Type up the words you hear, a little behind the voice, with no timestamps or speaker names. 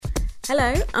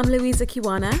Hello, I'm Louisa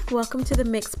Kiwana. Welcome to the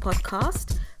Mix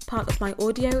podcast, part of my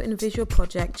audio and visual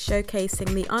project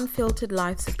showcasing the unfiltered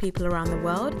lives of people around the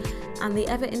world and the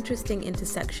ever-interesting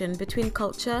intersection between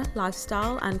culture,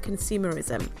 lifestyle, and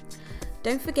consumerism.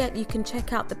 Don't forget you can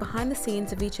check out the behind the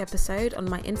scenes of each episode on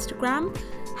my Instagram,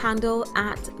 handle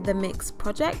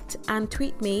 @themixproject, and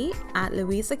tweet me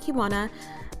 @Louisa Kiwana.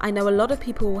 I know a lot of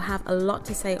people will have a lot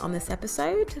to say on this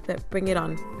episode, but bring it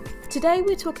on. Today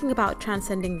we're talking about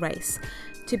transcending race,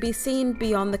 to be seen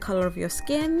beyond the colour of your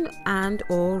skin and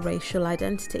or racial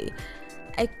identity.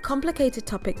 A complicated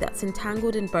topic that's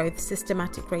entangled in both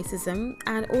systematic racism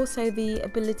and also the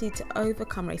ability to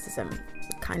overcome racism,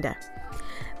 kinda.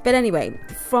 But anyway,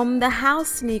 from the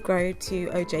house negro to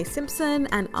O.J. Simpson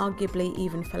and arguably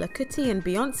even Fela Kuti and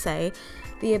Beyoncé,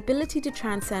 the ability to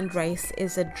transcend race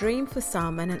is a dream for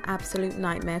some and an absolute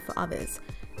nightmare for others.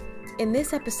 In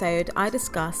this episode, I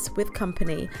discuss with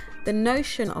company the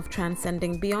notion of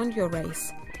transcending beyond your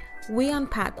race. We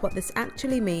unpack what this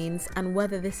actually means and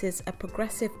whether this is a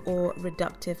progressive or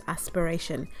reductive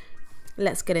aspiration.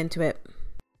 Let's get into it.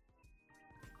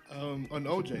 On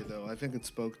OJ, though, I think it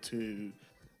spoke to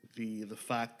the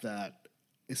fact that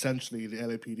essentially the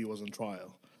LAPD was on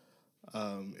trial.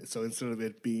 So instead of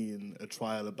it being a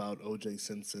trial about O.J.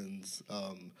 Simpson's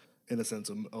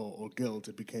innocence or guilt,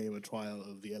 it became a trial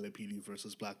of the LAPD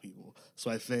versus black people.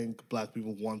 So I think black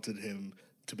people wanted him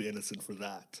to be innocent for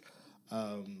that.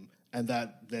 And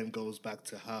that then goes back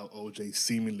to how O.J.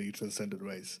 seemingly transcended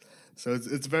race. So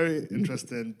it's a very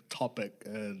interesting topic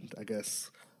and, I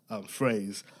guess,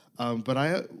 phrase. But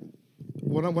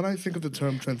when I think of the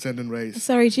term transcending race...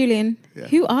 Sorry, Julian. Yeah.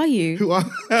 Who are you?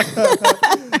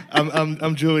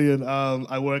 I'm Julian.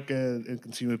 I work in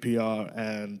consumer PR,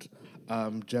 and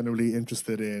I'm generally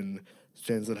interested in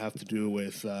things that have to do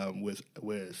with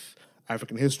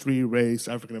African history, race,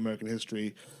 African American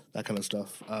history, that kind of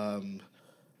stuff.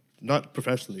 Not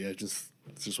professionally, it's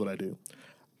just what I do.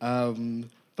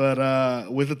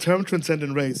 But with the term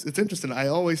transcendent race, it's interesting. I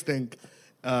always think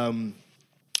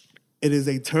it is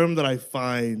a term that I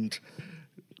find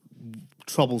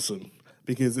troublesome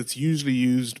because it's usually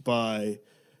used by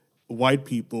white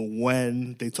people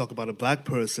when they talk about a black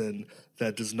person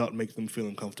that does not make them feel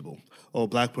uncomfortable, or a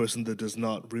black person that does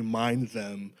not remind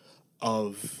them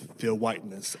of their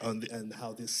whiteness and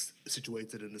how they're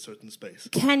situated in a certain space.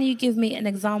 Can you give me an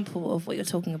example of what you're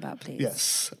talking about, please?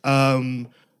 Yes.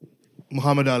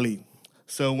 Muhammad Ali.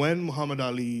 So when Muhammad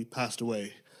Ali passed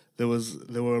away, there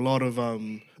were a lot of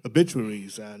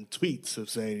obituaries and tweets of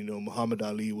saying, Muhammad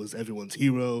Ali was everyone's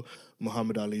hero,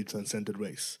 Muhammad Ali transcended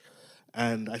race.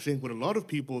 And I think with a lot of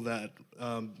people that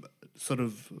sort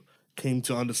of came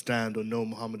to understand or know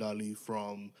Muhammad Ali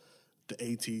from the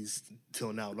 80s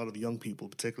till now, a lot of young people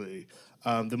particularly,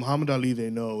 the Muhammad Ali they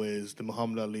know is the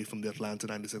Muhammad Ali from the Atlanta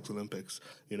 96 Olympics,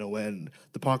 when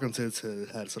the Parkinson's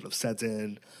had sort of set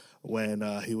in, when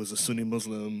he was a Sunni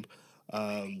Muslim,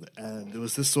 and there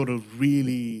was this sort of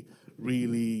really,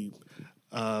 really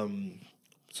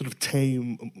sort of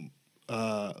tame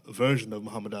version of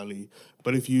Muhammad Ali.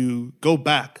 But if you go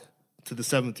back to the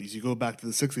 70s, you go back to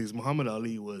the 60s, Muhammad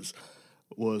Ali was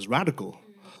radical,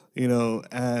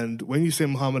 and when you say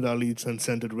Muhammad Ali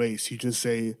transcended race, you just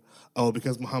say, oh,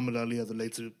 because Muhammad Ali at the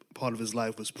later part of his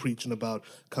life was preaching about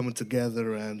coming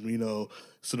together and,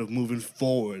 sort of moving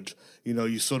forward,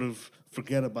 you sort of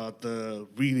forget about the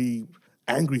really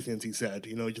angry things he said.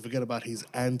 You forget about his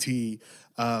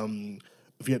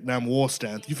Vietnam War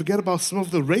stance. You forget about some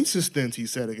of the racist things he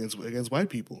said against white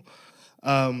people.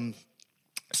 But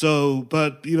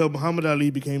Muhammad Ali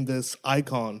became this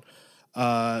icon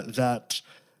that,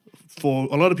 for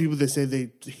a lot of people, they say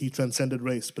he transcended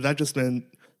race, but that just meant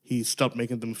he stopped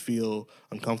making them feel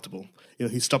uncomfortable.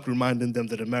 He stopped reminding them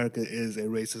that America is a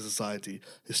racist society.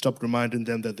 He stopped reminding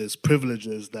them that there's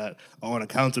privileges that are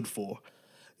unaccounted for,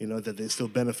 that they still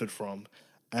benefit from.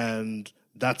 And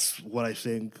that's what I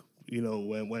think,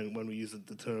 when we use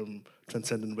the term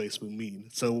transcendent race, we mean.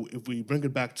 So if we bring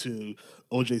it back to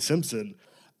O.J. Simpson,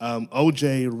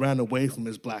 O.J. ran away from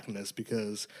his blackness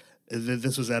because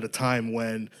this was at a time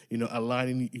when,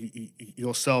 aligning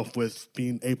yourself with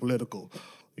being apolitical,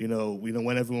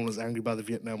 when everyone was angry about the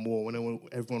Vietnam War, when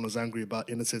everyone was angry about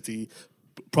inner city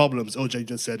problems, O.J.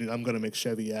 just said, I'm going to make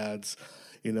Chevy ads,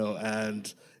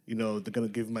 and, they're going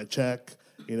to give me my check,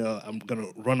 I'm going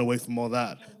to run away from all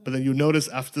that. But then you notice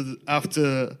after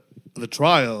the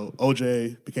trial,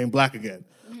 O.J. became black again,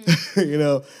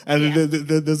 and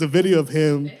there's a video of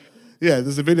him. Yeah,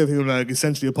 there's a video of him like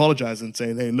essentially apologizing,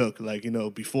 saying, "Hey, look,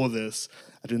 before this,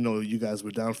 I didn't know you guys were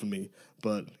down for me,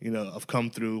 but I've come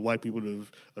through. White people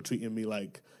are treating me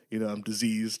like I'm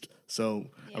diseased, so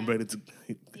I'm ready to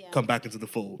come back into the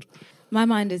fold. My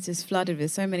mind is just flooded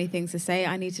with so many things to say.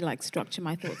 I need to structure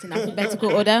my thoughts in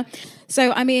alphabetical order.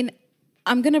 So, I mean,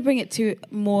 I'm going to bring it to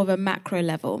more of a macro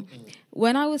level.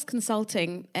 When I was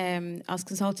consulting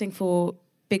for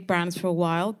big brands for a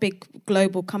while, big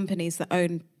global companies that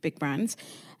own big brands,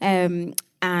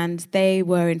 and they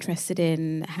were interested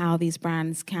in how these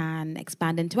brands can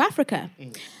expand into Africa.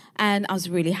 And I was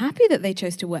really happy that they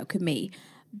chose to work with me.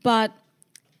 But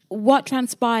what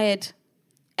transpired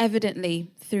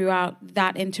evidently throughout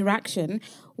that interaction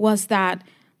was that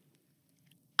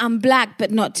I'm black,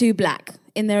 but not too black,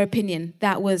 in their opinion.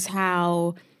 That was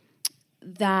how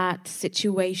that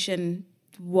situation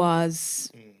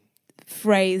was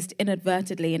phrased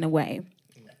inadvertently in a way.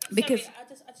 Because Sorry,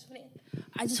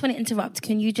 I just want to interrupt.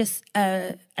 Can you just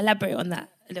elaborate on that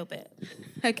a little bit?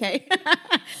 Okay.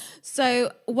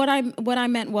 So what I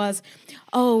meant was,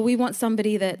 we want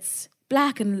somebody that's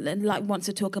black and wants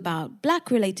to talk about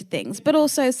black related things, but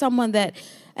also someone that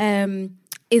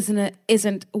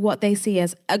isn't what they see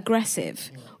as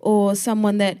aggressive, or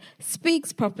someone that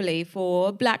speaks properly for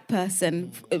a black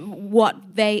person,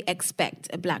 what they expect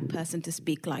a black person to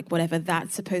speak like, whatever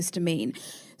that's supposed to mean.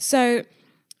 So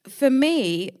for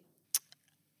me,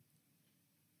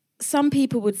 some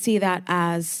people would see that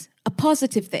as a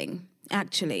positive thing,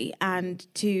 actually, and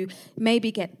to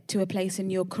maybe get to a place in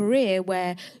your career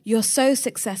where you're so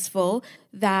successful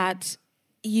that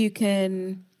you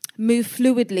can move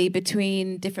fluidly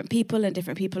between different people and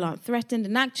different people aren't threatened.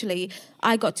 And actually,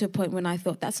 I got to a point when I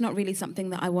thought that's not really something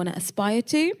that I want to aspire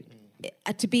to.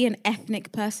 To be an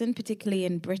ethnic person, particularly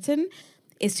in Britain,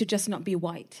 is to just not be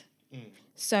white.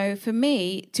 So for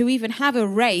me, to even have a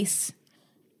race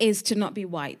is to not be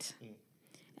white.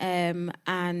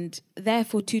 And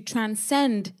therefore, to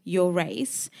transcend your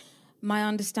race, my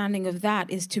understanding of that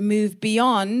is to move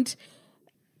beyond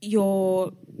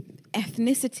your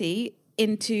ethnicity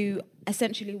into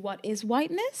essentially what is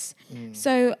whiteness.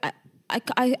 So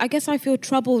I guess I feel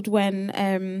troubled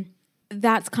when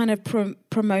that's kind of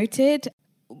promoted.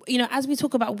 As we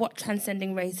talk about what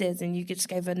transcending race is, and you just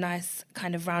gave a nice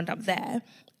kind of roundup there,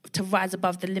 to rise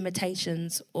above the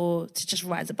limitations or to just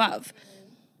rise above.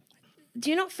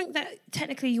 Do you not think that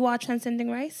technically you are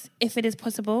transcending race, if it is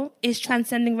possible? Is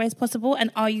transcending race possible, and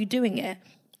are you doing it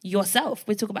yourself?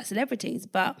 We talk about celebrities,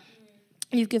 but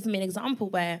you've given me an example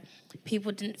where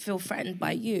people didn't feel threatened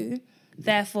by you,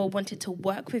 therefore wanted to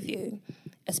work with you,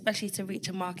 especially to reach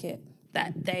a market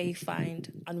that they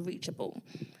find unreachable.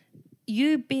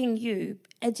 You being you,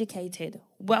 educated,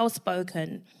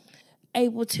 well-spoken,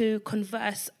 able to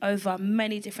converse over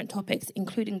many different topics,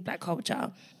 including black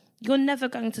culture, you're never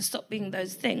going to stop being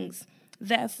those things.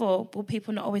 Therefore, will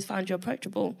people not always find you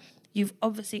approachable? You've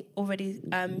obviously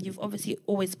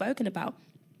always spoken about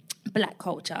black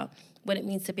culture, what it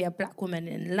means to be a black woman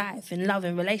in life, in love,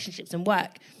 in relationships, and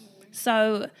work.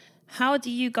 So how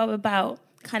do you go about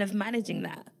kind of managing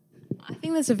that? I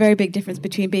think there's a very big difference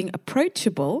between being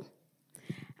approachable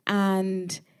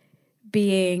and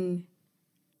being,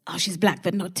 she's black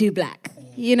but not too black,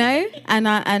 and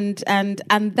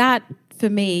that for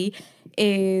me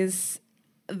is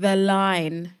the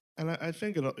line. And I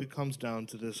think it comes down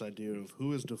to this idea of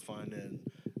who is defining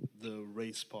the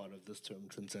race part of this term,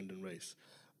 transcendent race.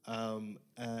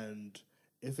 And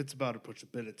if it's about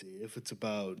approachability, if it's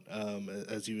about,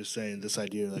 as you were saying, this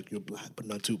idea like you're black but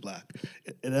not too black,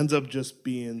 it ends up just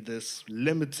being this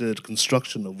limited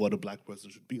construction of what a black person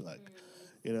should be like.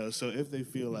 So if they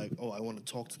feel like, I want to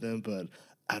talk to them, but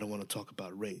I don't want to talk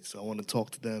about race. I want to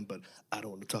talk to them, but I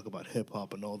don't want to talk about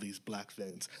hip-hop and all these black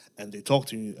things. And they talk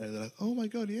to you, and they're like, oh, my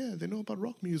God, yeah, they know about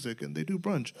rock music, and they do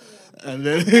brunch. Yeah. And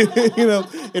then,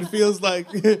 it feels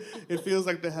like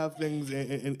they have things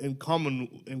in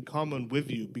common with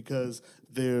you, because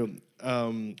their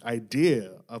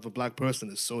idea of a black person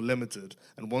is so limited.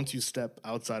 And once you step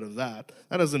outside of that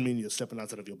doesn't mean you're stepping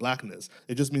outside of your blackness.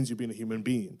 It just means you're being a human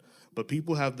being. But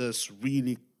people have this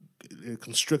really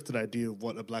constricted idea of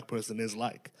what a black person is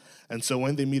like. And so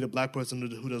when they meet a black person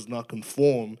who does not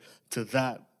conform to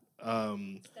that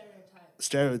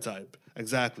stereotype,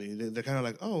 exactly, they're kind of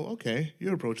like, okay,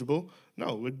 you're approachable.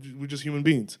 No, we're just human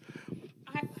beings.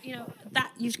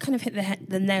 That you kind of hit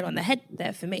the nail on the head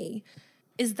there for me.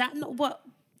 Is that not what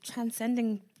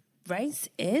transcending race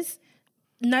is?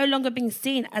 No longer being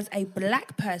seen as a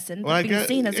black person, but being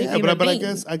seen as a human being.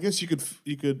 I guess you could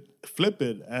flip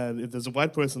it, and if there's a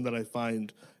white person that I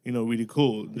find really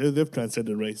cool, they've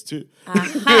transcended race too.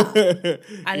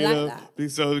 I like that.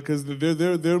 So because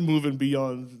they're moving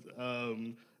beyond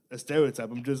a stereotype.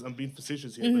 I'm being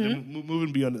facetious here, but then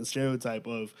moving beyond the stereotype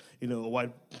of a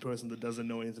white person that doesn't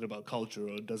know anything about culture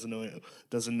or doesn't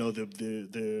know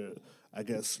their I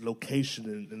guess location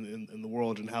in the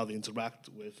world and how they interact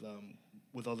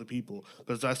with other people.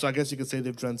 So I guess you could say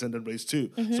they've transcended race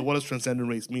too. So what does transcendent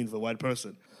race mean for a white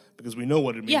person? Because we know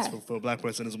what it means for a black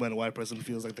person is when a white person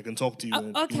feels like they can talk to you.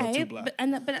 And you're not too black.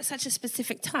 But that's such a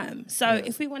specific term. So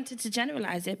if we wanted to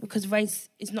generalize it, because race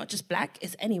is not just black,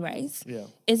 it's any race. Yeah.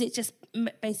 Is it just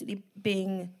basically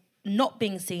not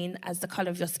being seen as the color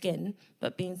of your skin,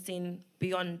 but being seen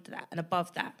beyond that and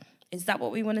above that? Is that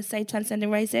what we want to say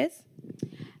transcending race is?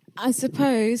 I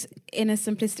suppose in a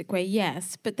simplistic way,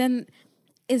 yes. But then,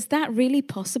 is that really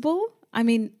possible? I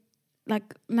mean,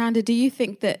 like, Nanda, do you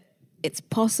think that it's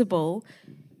possible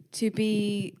to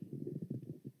be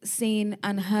seen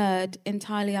and heard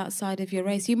entirely outside of your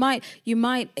race? You might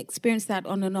experience that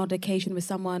on an odd occasion with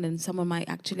someone, and someone might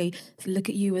actually look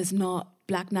at you as not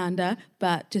Black Nanda,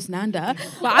 but just Nanda.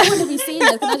 But I want to be seen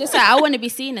as, can I just say, I want to be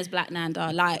seen as Black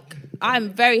Nanda. Like,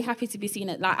 I'm very happy to be seen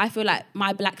as, like, I feel like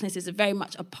my blackness is very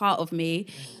much a part of me.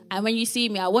 And when you see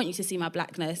me, I want you to see my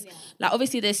blackness. Yeah. Like,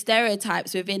 obviously there's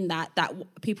stereotypes within that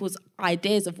people's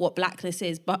ideas of what blackness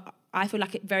is, but I feel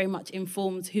like it very much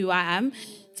informs who I am.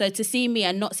 So to see me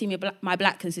and not see me my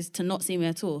blackness is to not see me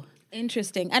at all.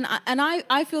 Interesting. And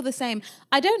I feel the same.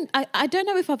 I don't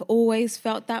know if I've always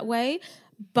felt that way,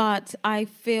 but I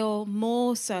feel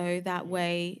more so that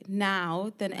way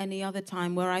now than any other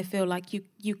time, where I feel like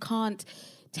you can't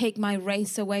take my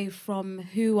race away from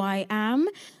who I am,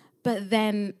 but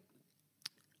then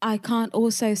I can't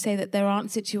also say that there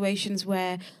aren't situations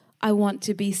where I want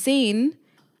to be seen,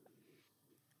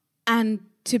 and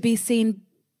to be seen,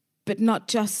 but not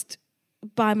just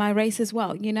by my race as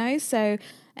well, So,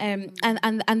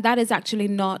 and that is actually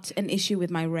not an issue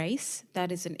with my race.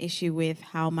 That is an issue with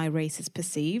how my race is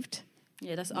perceived.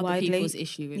 Yeah, that's other people's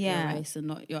issue with your race and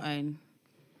not your own.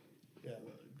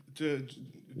 Yeah,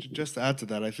 just to add to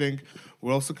that, I think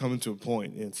we're also coming to a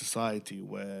point in society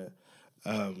where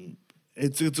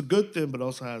it's a good thing, but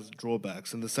also has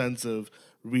drawbacks in the sense of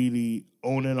really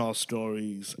owning our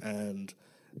stories and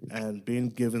being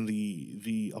given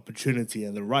the opportunity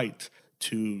and the right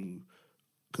to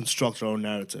construct our own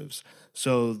narratives.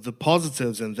 So the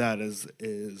positives in that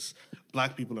is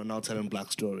black people are now telling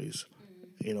black stories,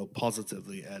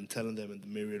 positively, and telling them in the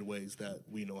myriad ways that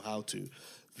we know how to.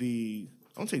 I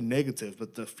won't say negative,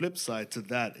 but the flip side to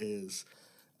that is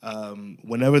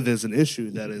whenever there's an issue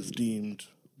that is deemed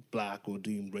black or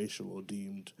deemed racial or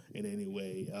deemed in any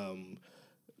way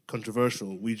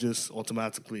controversial, we just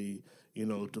automatically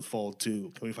default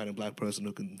to, can we find a black person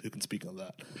who can speak on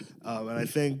that? And I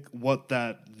think what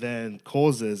that then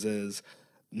causes is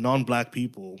non-black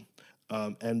people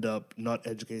end up not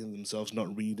educating themselves,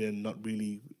 not reading, not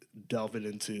really delving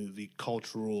into the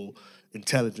cultural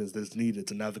intelligence that's needed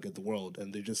to navigate the world.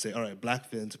 And they just say, all right, black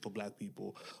things are for black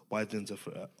people, white things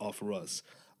are for us.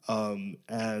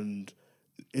 And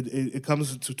it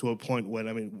comes to a point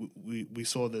when, we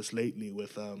saw this lately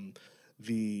with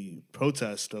the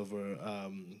protest over,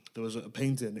 there was a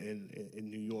painting in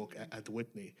New York at the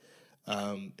Whitney.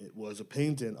 It was a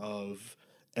painting of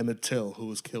Emmett Till, who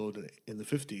was killed in the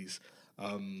 50s.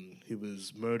 He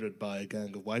was murdered by a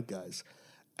gang of white guys,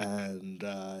 and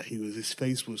his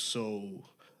face was so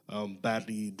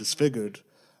badly disfigured,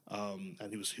 and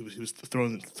he was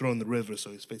thrown in the river,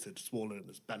 so his face had swollen and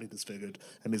was badly disfigured.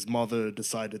 And his mother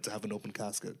decided to have an open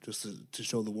casket just to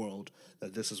show the world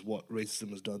that this is what racism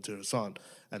has done to her son.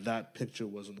 And that picture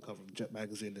was on the cover of Jet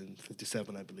magazine in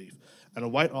 '57, I believe. And a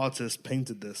white artist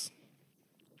painted this.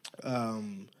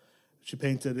 She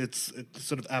painted it's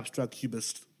sort of abstract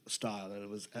cubist style, and it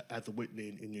was at the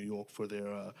Whitney in New York for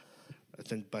their I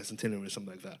think bicentennial or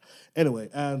something like that. Anyway,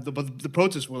 but the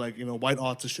protests were like, white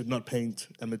artists should not paint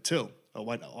Emmett Till. A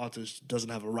white artist doesn't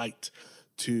have a right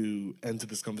to enter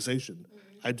this conversation.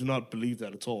 Mm-hmm. I do not believe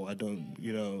that at all. I don't,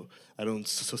 I don't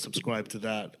subscribe to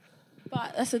that.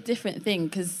 But that's a different thing,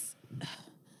 because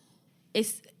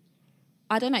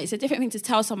I don't know, it's a different thing to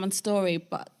tell someone's story,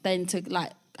 but then to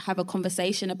like have a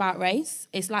conversation about race.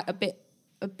 It's like a bit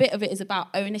of it is about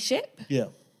ownership. Yeah.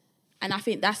 And I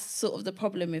think that's sort of the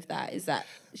problem with that, is that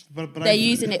they're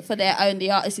using it for their own,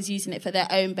 the artist is using it for their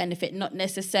own benefit, not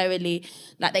necessarily,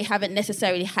 like they haven't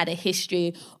necessarily had a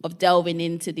history of delving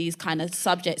into these kind of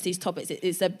subjects, these topics.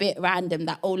 It's a bit random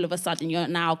that all of a sudden you're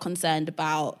now concerned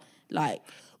about, like,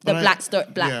 black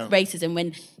racism,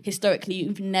 when historically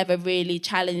you've never really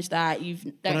challenged that, you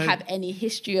don't have any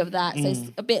history of that. So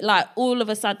it's a bit like all of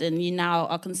a sudden you now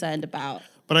are concerned about.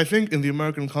 But I think in the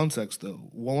American context, though,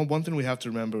 one thing we have to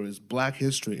remember is black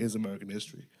history is American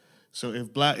history. So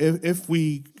if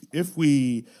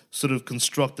we sort of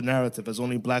construct the narrative as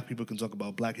only black people can talk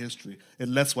about black history, it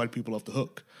lets white people off the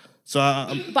hook. So,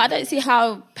 but I don't see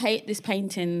how this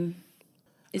painting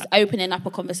is opening up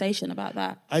a conversation about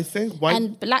that. I think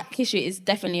and black history is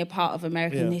definitely a part of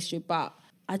American history, but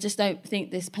I just don't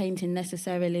think this painting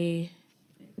necessarily.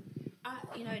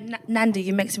 Nanda,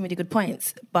 you make some really good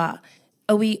points, but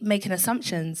are we making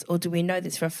assumptions, or do we know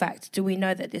this for a fact? Do we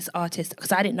know that this artist,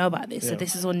 because I didn't know about this, so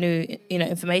this is all new,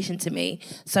 information to me.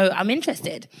 So I'm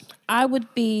interested. I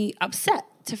would be upset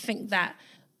to think that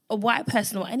a white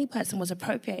person or any person was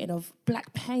appropriating of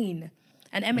black pain.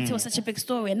 And Emmett Till was such a big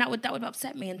story, and that would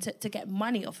upset me, and to get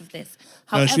money off of this.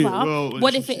 However,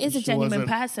 what if it is a genuine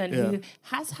person who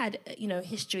has had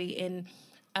history in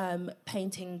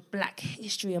painting black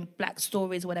history and black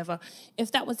stories or whatever?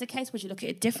 If that was the case, would you look at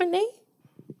it differently?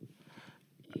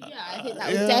 Yeah, I think that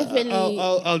would definitely.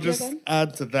 I'll just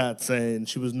add to that, saying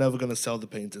she was never going to sell the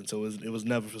painting, so it was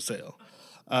never for sale.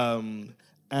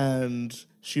 And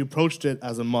she approached it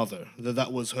as a mother.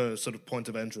 That was her sort of point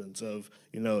of entrance of,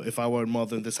 if I were a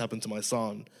mother and this happened to my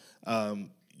son,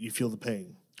 you feel the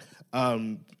pain.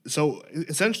 So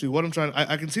essentially what I'm trying,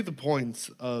 I can see the point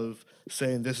of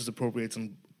saying this is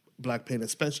appropriating black pain,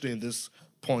 especially in this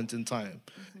point in time,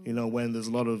 when there's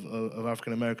a lot of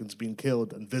African Americans being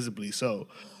killed, and visibly so.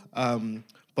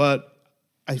 But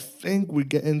I think we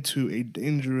get into a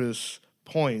dangerous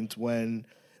point when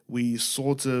we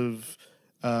sort of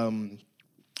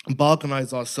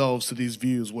balkanize ourselves to these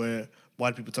views where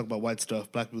white people talk about white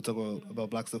stuff, black people talk about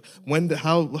black stuff.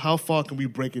 How far can we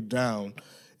break it down,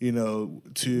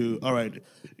 to, all right,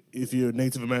 if you're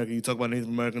Native American, you talk about Native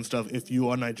American stuff. If you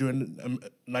are Nigerian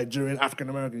African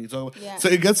American, you talk about... Yeah. So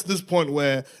it gets to this point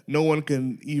where no one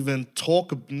can even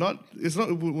talk,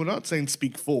 we're not saying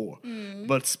speak for,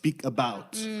 but speak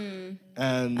about. And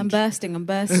I'm bursting.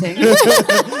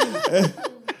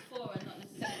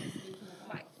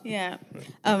 Yeah.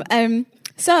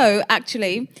 So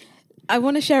actually, I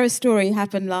want to share a story that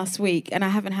happened last week, and I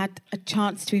haven't had a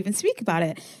chance to even speak about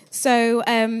it. So,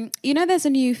 there's a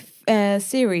new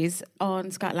series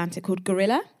on Sky Atlantic called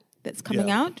Gorilla that's coming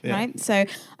out, right? So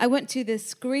I went to the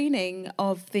screening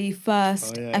of the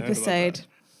first episode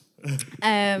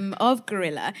of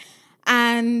Gorilla,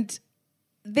 and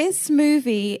this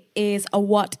movie is a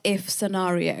what-if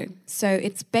scenario. So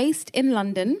it's based in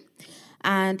London,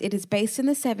 and it is based in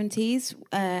the 70s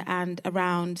and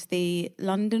around the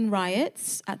London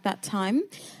riots at that time.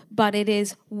 But it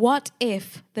is what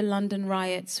if the London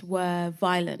riots were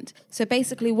violent? So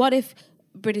basically, what if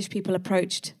British people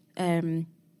approached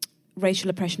racial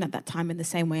oppression at that time in the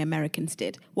same way Americans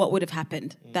did? What would have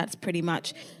happened? That's pretty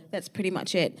much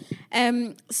it.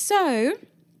 So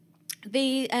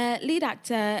the lead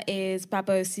actor is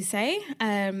Babo Sise,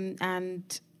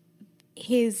 and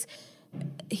he's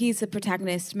a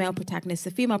protagonist, male protagonist.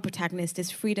 The female protagonist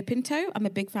is Frida Pinto. I'm a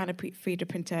big fan of Frida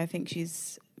Pinto. I think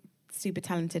she's super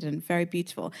talented and very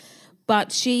beautiful.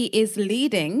 But she is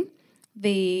leading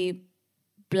the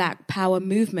Black Power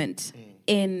movement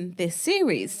in this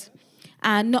series.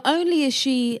 And not only is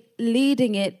she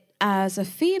leading it as a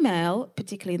female,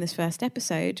 particularly in this first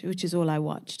episode, which is all I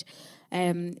watched,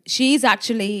 she's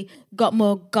actually got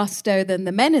more gusto than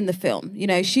the men in the film.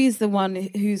 She's the one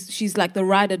she's like the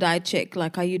ride or die chick,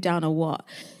 like, are you down or what?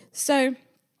 So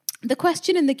the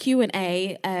question in the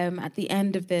Q&A at the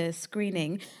end of the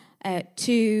screening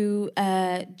to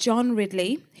John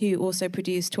Ridley, who also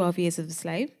produced 12 Years a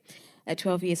Slave,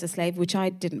 which I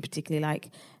didn't particularly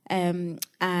like,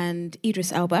 and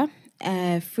Idris Elba,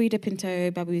 Frida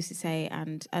Pinto, Babu Sise,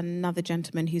 and another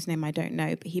gentleman whose name I don't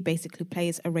know, but he basically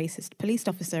plays a racist police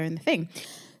officer in the thing.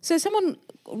 So someone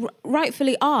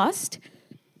rightfully asked,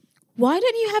 why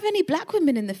don't you have any black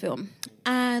women in the film?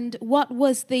 And what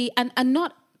was and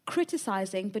not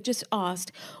criticizing, but just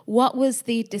asked, what was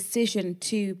the decision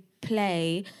to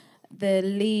play the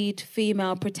lead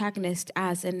female protagonist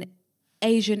as an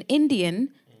Asian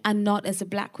Indian and not as a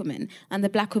black woman? And the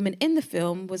black woman in the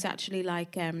film was actually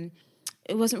like...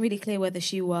 it wasn't really clear whether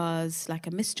she was like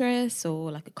a mistress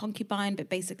or like a concubine, but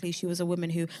basically she was a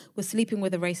woman who was sleeping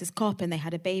with a racist cop, and they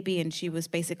had a baby, and she was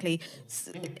basically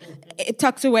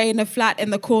tucked away in a flat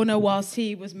in the corner whilst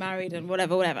he was married and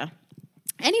whatever.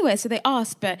 Anyway, so they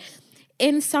asked, but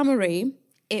in summary,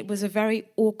 it was a very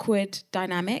awkward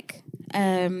dynamic.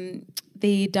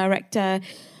 The director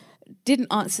didn't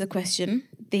answer the question.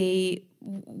 The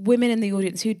women in the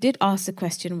audience who did ask the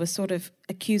question were sort of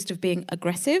accused of being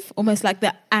aggressive, almost like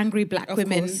the angry black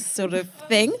women sort of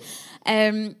thing.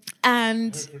 And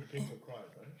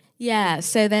yeah,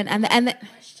 so then and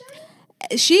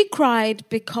she cried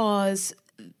because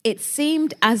it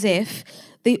seemed as if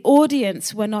the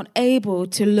audience were not able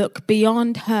to look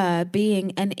beyond her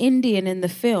being an Indian in the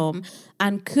film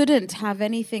and couldn't have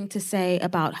anything to say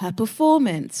about her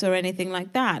performance or anything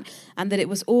like that. And that it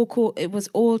was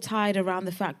all tied around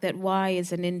the fact that why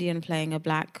is an Indian playing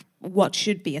what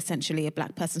should be essentially a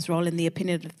black person's role in the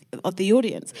opinion of the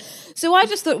audience. So I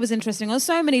just thought it was interesting on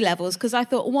so many levels, because I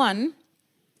thought, one,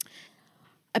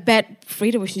 I bet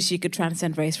Frida wishes she could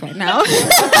transcend race right now.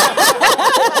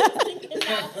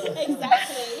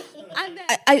 Exactly.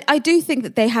 I do think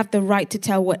that they have the right to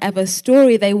tell whatever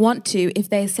story they want to if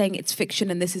they're saying it's fiction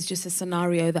and this is just a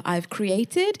scenario that I've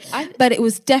created. But it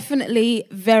was definitely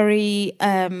very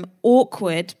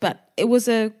awkward, but it was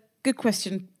a good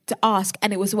question to ask,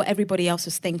 and it was what everybody else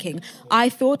was thinking. I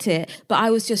thought it, but I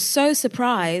was just so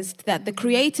surprised that the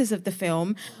creators of the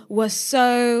film were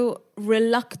so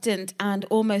reluctant and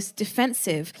almost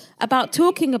defensive about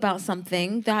talking about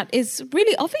something that is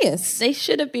really obvious. They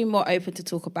should have been more open to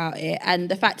talk about it. And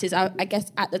the fact is, I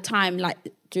guess at the time, like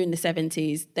during the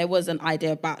 70s, there was an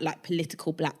idea about like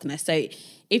political blackness. So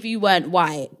if you weren't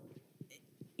white,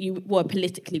 you were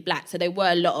politically black. So there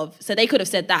were so they could have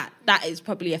said that. That is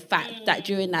probably a fact, that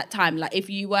during that time, like if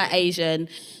you were Asian,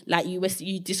 like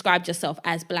you described yourself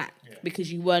as black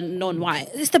because you were non-white.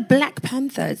 It's the Black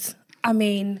Panthers. I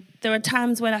mean, there are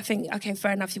times when I think, okay,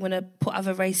 fair enough, you want to put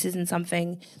other races in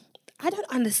something. I don't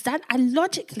understand. I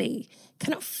logically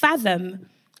cannot fathom.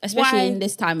 Especially in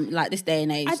this time, like this day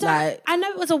and age. I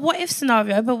know it was a what-if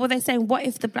scenario, but were they saying, what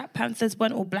if the Black Panthers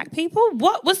weren't all black people?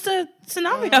 What was the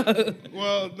scenario?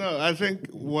 Well, no, I think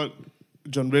what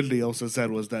John Ridley also said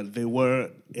was that they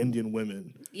were Indian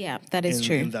women. Yeah, that is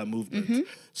true. In that movement. Mm-hmm.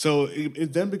 So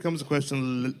it then becomes a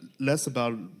question less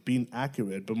about being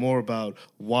accurate, but more about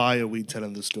why are we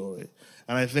telling the story?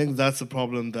 And I think that's a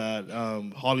problem that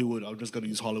Hollywood, I'm just going to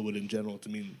use Hollywood in general to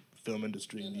mean film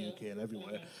industry in the UK and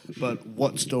everywhere. But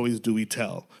what stories do we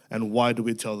tell, and why do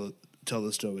we tell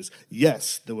the stories?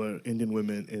 Yes, there were Indian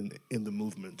women in the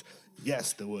movement.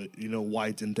 Yes, there were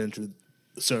white indentured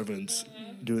servants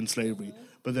during slavery.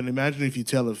 But then imagine if you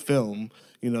tell a film,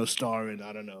 starring,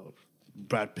 I don't know,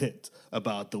 Brad Pitt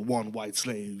about the one white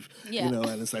slave,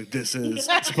 and it's like, this is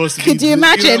supposed to be... Could you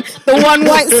imagine the one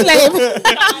white slave?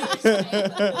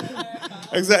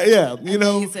 Exactly, yeah,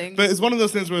 Amazing. But it's one of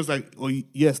those things where it's like, well,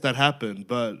 yes, that happened,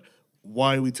 but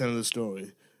why are we telling the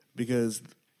story? Because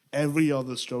every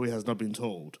other story has not been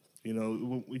told. If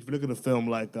you look at a film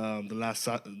like The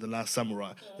Last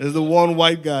Samurai, there's the one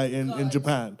white guy in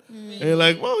Japan, and you're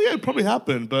like, well, yeah, it probably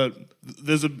happened, but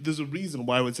there's a reason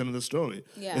why we're telling the story.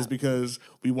 Yeah. It's because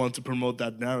we want to promote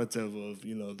that narrative of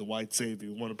the white savior.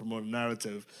 We want to promote a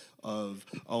narrative of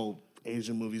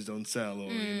Asian movies don't sell, or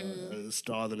a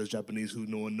star that is Japanese who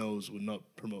no one knows will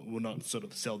not sort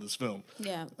of sell this film.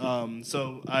 Yeah.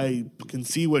 So I can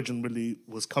see where John Ridley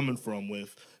was coming from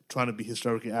with trying to be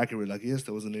historically accurate. Like, yes,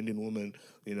 there was an Indian woman,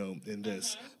 in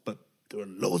this, but there were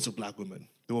loads of black women.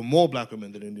 There were more black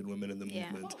women than Indian women in the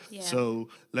movement. Yeah. So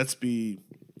let's be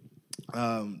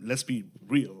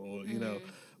real, or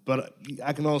But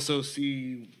I can also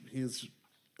see his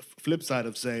flip side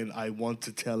of saying, I want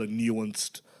to tell a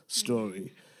nuanced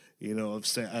story,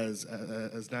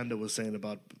 as Nanda was saying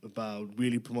about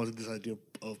really promoting this idea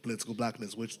of political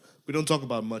blackness, which we don't talk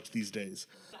about much these days.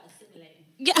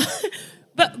 Yeah,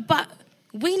 but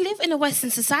we live in a Western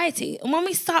society, and when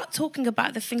we start talking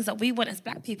about the things that we want as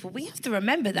black people, we have to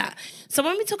remember that. So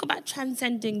when we talk about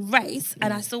transcending race,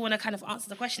 and I still want to kind of answer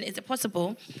the question, is it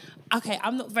possible? Okay,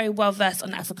 I'm not very well versed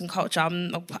on African culture.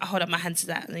 I hold up my hands to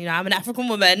that. I'm an African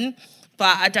woman,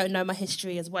 but I don't know my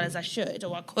history as well as I should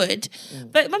or I could.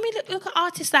 But when we look at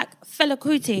artists like Fela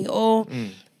Kuti or,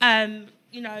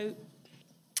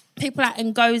 people like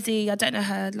Ngozi, I don't know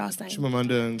her last name.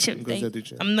 Chimamanda Ngozi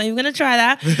Adichie. I'm not even going to try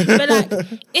that. But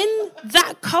in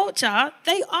that culture,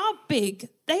 they are big.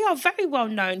 They are very well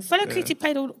known. Fela Kuti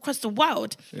played all across the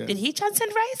world. Yeah. Did he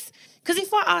transcend race? Because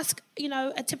if I ask,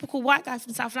 a typical white guy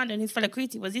from South London who's Fela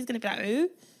Kuti was, he's going to be like, who?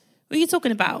 What are you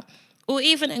talking about? Or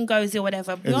even Ngozi or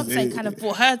whatever. Beyonce kind of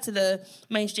brought her to the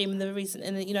mainstream in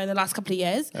the last couple of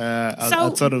years. I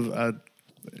want to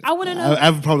know. I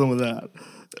have a problem with that.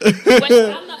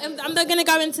 I'm not going to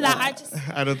go into that.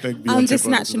 I don't think. I'm just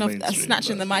snatching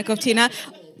the mic off Tina.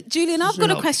 Julian, I've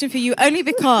got a question for you, only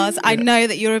because I know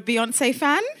that you're a Beyonce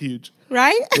fan. Huge.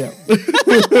 Right? Yeah.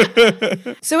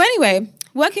 So anyway,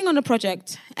 working on a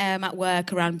project at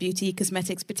work around beauty,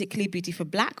 cosmetics, particularly beauty for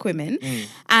black women.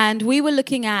 And we were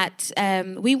looking at,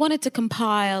 we wanted to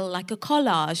compile like a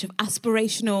collage of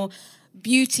aspirational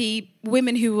beauty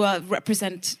women who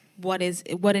represent what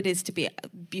it is to be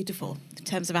beautiful in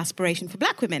terms of aspiration for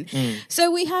black women.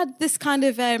 So we had this kind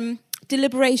of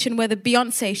deliberation whether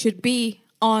Beyoncé should be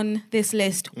on this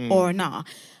list or not.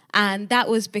 And that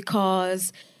was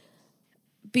because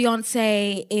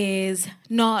Beyoncé is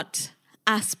not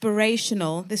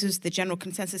aspirational. This was the general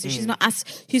consensus. She's not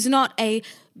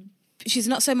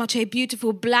so much a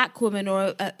beautiful black woman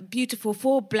or beautiful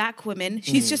for black women.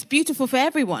 She's just beautiful for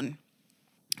everyone.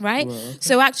 Right? Well, okay.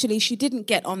 So actually she didn't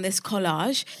get on this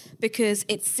collage because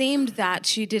it seemed that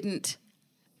she didn't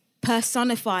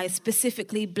personify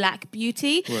specifically black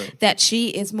beauty, that she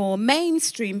is more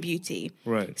mainstream beauty.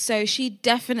 Right. So she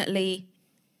definitely,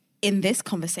 in this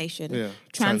conversation,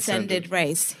 transcended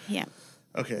race. Yeah.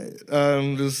 Okay.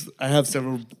 I have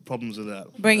several problems with that.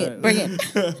 Bring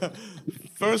it.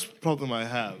 First problem I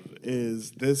have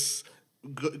is this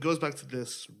goes back to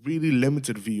this really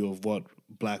limited view of what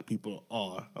black people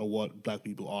are or what black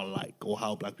people are like or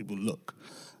how black people look.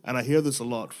 And I hear this a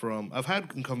lot I've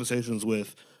had conversations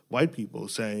with white people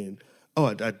saying, oh,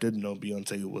 I didn't know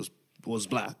Beyoncé was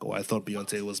black, or I thought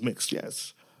Beyoncé was mixed.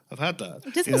 Yes, I've had that.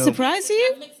 Does that surprise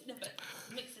you?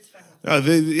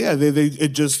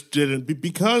 It just didn't,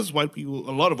 because a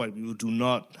lot of white people do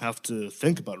not have to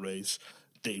think about race.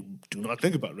 They do not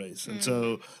think about race. And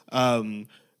so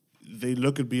they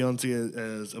look at Beyoncé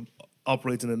as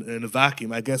operating in a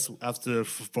vacuum. I guess after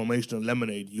formation of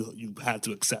Lemonade, you had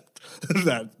to accept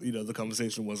that, the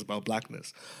conversation was about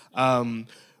blackness.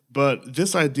 But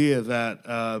this idea that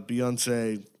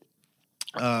Beyoncé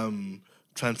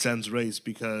transcends race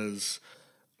because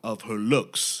of her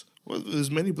looks, well, there's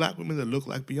many black women that look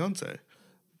like Beyoncé.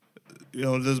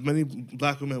 There's many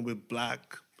black women with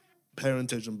black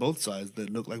parentage on both sides that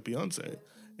look like Beyoncé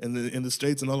in the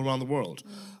States and all around the world.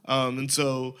 And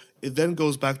so it then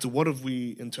goes back to what have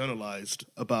we internalized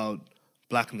about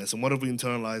blackness and what have we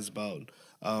internalized about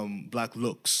black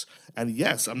looks. And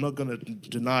yes, I'm not going to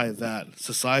deny that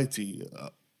society,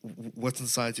 Western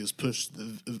society has pushed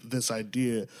this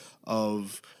idea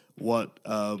of what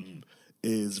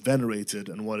is venerated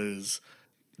and what is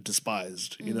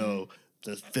despised,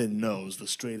 the thin nose, the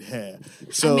straight hair.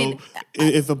 So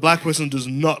if a black person does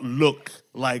not look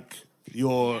like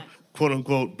your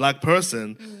quote-unquote black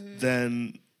person,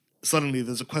 then suddenly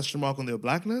there's a question mark on their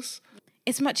blackness.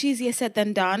 It's much easier said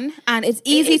than done, and it's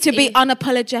easy to be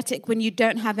unapologetic when you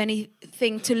don't have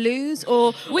anything to lose.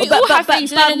 Or we all have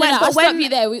things. I'll stop you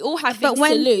there. We all have things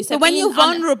to lose. But when you're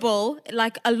vulnerable,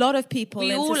 like a lot of people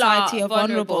in society are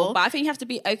vulnerable. But I think you have to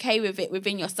be okay with it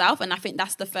within yourself, and I think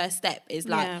that's the first step. Is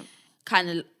kind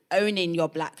of owning your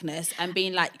blackness and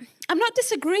being like, I'm not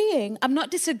disagreeing. And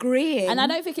I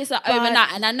don't think it's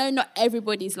overnight. And I know not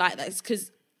everybody's like that,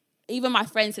 because even my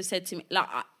friends have said to me, like,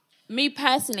 me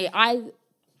personally, I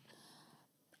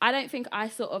don't think I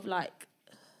sort of like,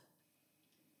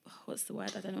 what's the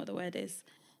word? I don't know what the word is.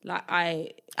 Like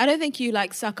I don't think you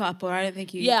like suck up, or I don't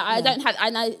think you. Yeah, I don't have,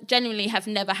 and I genuinely have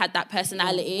never had that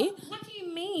personality. What do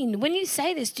you mean when you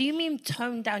say this? Do you mean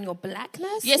tone down your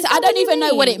blackness? Yes, I don't even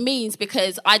know what it means,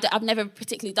 because I've never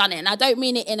particularly done it, and I don't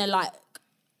mean it in a like.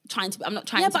 I'm not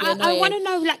trying to be annoying. I want to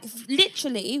know, like,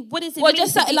 literally, what is it mean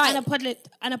just to be like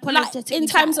unapologetic? Like, in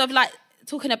terms of, like,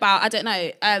 talking about, I don't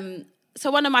know, so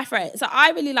one of my friends, so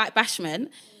I really like bashment.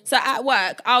 So at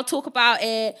work, I'll talk about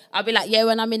it. I'll be like, yeah,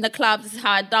 when I'm in the club, this is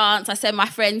how I dance. I send my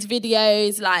friends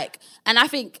videos, like, and I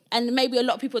think, and maybe a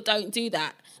lot of people don't do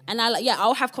that. And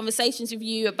I'll have conversations with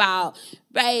you about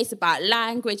race, about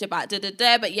language, about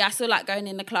da-da-da, but yeah, I still like going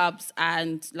in the clubs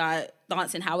and, like,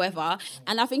 dancing however.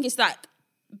 And I think it's, like,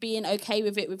 being okay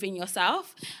with it within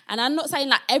yourself. And I'm not saying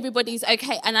like everybody's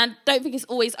okay, and I don't think it's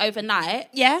always overnight.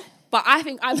 Yeah. But I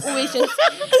think I'm always just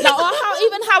like, or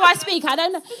how I speak. I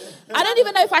don't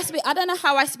even know if I speak. I don't know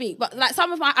how I speak. But like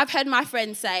I've heard my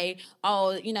friends say,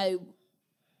 oh,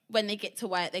 when they get to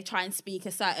work, they try and speak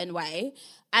a certain way.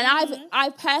 And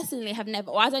I personally have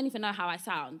never, or I don't even know how I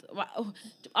sound.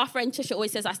 Our friend Trisha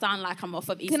always says I sound like I'm off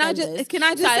of EastEnders. Can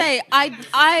I just say,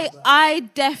 I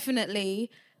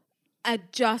definitely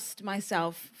adjust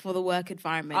myself for the work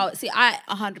environment. Oh, see, I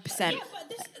 100%. Yeah,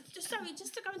 but just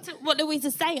to go into what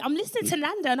Louisa's saying, I'm listening to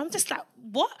Nanda and I'm just like,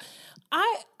 what?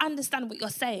 I understand what you're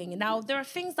saying. Now, there are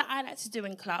things that I like to do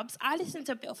in clubs. I listen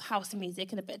to a bit of house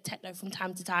music and a bit of techno from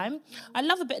time to time. I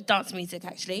love a bit of dance music,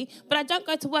 actually. But I don't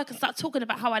go to work and start talking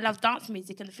about how I love dance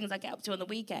music and the things I get up to on the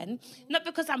weekend. Not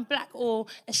because I'm black or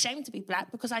ashamed to be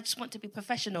black, because I just want to be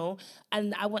professional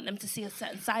and I want them to see a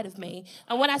certain side of me.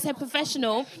 And when I say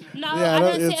professional, I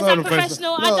don't see it as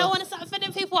unprofessional. No. I don't want to start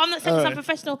offending people. I'm not saying it's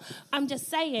unprofessional. I'm just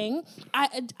saying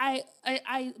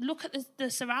I look at the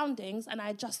surroundings and I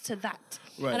adjust to that.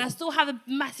 Right. And I still have a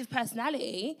massive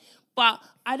personality, But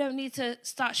I don't need to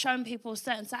start showing people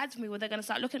certain sides of me where they're going to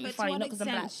start looking at me funny, not because I'm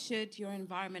black. Should your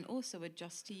environment also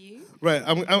adjust to you? Right.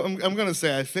 I'm going to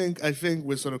say I think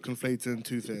we're sort of conflating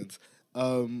two things,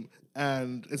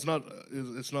 and it's not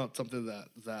something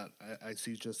that I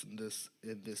see just in this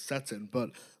setting,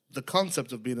 but the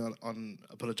concept of being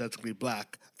unapologetically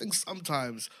black. I think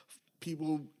sometimes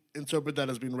people interpret that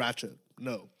as being ratchet.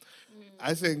 No,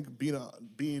 I think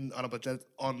being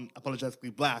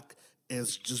unapologetically black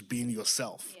is just being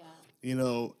yourself, you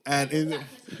know, and being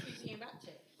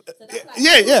ratchet. So that's like,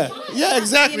 yeah,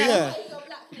 exactly, you know, yeah. Your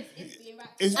blackness is being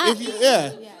ratchet.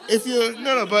 If you're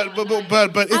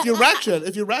but if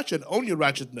you're ratchet, own your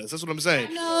ratchetness. That's what I'm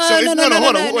saying. No,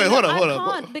 hold on.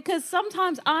 I can't, because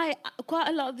sometimes quite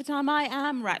a lot of the time I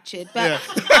am ratchet, but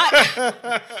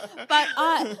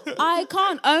I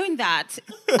can't own that.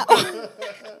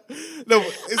 No,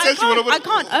 essentially I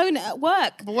can't own it at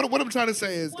work. But what I'm trying to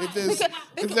say is,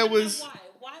 if there was,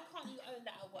 why can't you own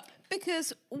that at work?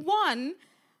 Because one,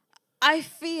 I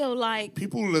feel like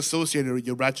people will associate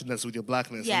your ratchetness with your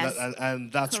blackness, yes.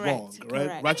 and that's wrong,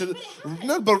 right? Correct.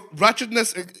 But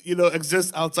ratchetness, you know,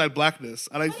 exists outside blackness,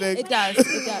 and I think it does. But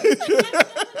even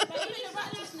the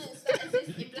ratchetness that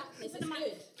exists in blackness is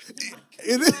good.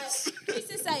 It is.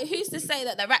 Who's to say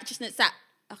that the ratchetness that,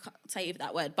 I can't say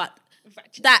that word, but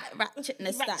that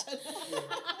ratchetness that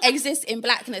exists in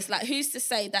blackness, like who's to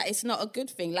say that it's not a good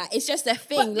thing? Like it's just a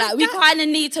thing. Like we kind of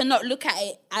need to not look at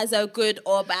it as a good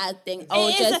or bad thing, or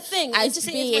It is just a thing. as It just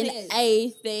being is what it is. a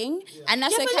thing, and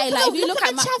that's Yeah, but okay. Like if you look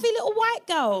at the chavvy little white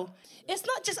girl, it's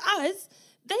not just us.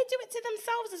 They do it to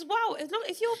themselves as well.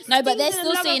 If you're no, but they're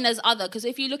steaming still and seen as other, because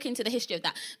if you look into the history of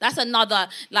that, that's another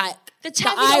like The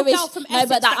chavvy little Irish. girl from No, Essex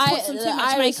but that puts on the too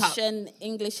much Irish makeup. and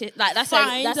English, like that's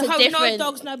fine. a The whole different. no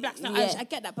dogs, no blacks, no Irish. I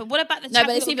get that, but what about the No, chavvy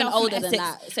but it's little even girl from older than Essex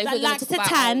that. So if that we're gonna likes talk to about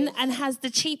tan Irish. and has the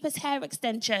cheapest hair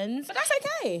extensions? But that's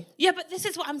okay. Yeah, but this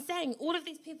is what I'm saying. All of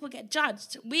these people get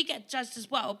judged. We get judged as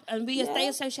well, and they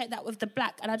associate that with the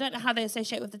black, and I don't know how they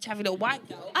associate with the chavvy little white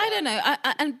girl. I don't know,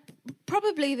 and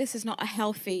probably this is not a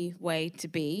healthy way to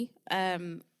be.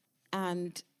 And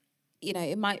you know,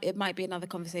 it might be another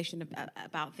conversation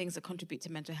about things that contribute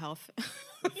to mental health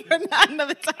for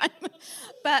another time.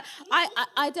 But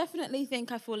I definitely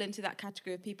think I fall into that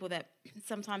category of people that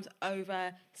sometimes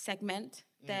over segment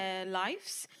their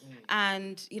lives.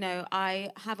 And, you know, I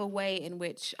have a way in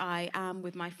which I am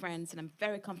with my friends and I'm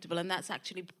very comfortable. And that's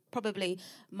actually probably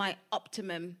my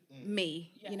optimum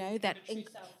me, you know, that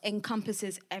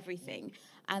encompasses everything.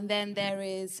 And then there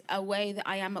is a way that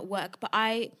I am at work. But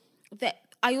I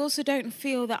also don't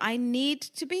feel that I need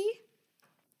to be,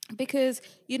 because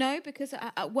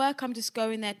at work I'm just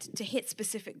going there to hit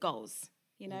specific goals.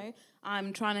 You know,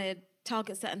 I'm trying to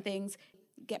target certain things,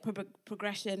 get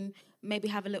progression, maybe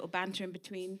have a little banter in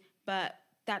between, but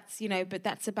that's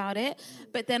about it.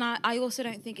 But then I also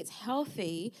don't think it's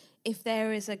healthy if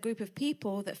there is a group of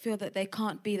people that feel that they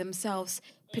can't be themselves,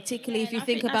 particularly if you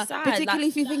think about the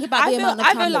amount of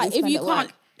time I feel like that if you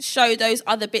can't show those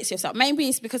other bits yourself, maybe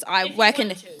it's because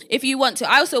if you want to.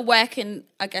 I also work in,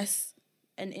 I guess,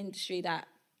 an industry that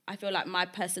I feel like my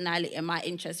personality and my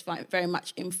interests very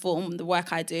much inform the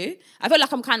work I do. I feel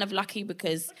like I'm kind of lucky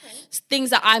because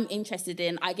things that I'm interested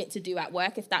in, I get to do at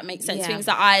work, if that makes sense. Yeah. Things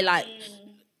that I like.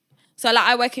 So like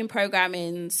I work in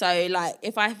programming. So like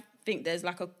if I think there's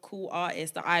like a cool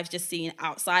artist that I've just seen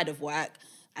outside of work,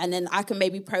 and then I can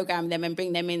maybe program them and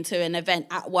bring them into an event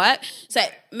at work. So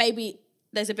maybe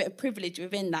there's a bit of privilege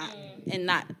within that, in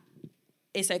that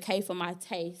it's okay for my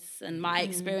tastes and my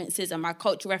experiences and my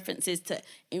cultural references to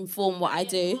inform what I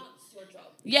do.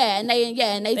 And they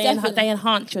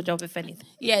enhance your job, if anything.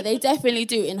 Yeah, they definitely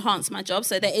do enhance my job.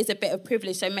 So there is a bit of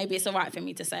privilege. So maybe it's all right for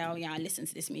me to say, oh yeah, I listen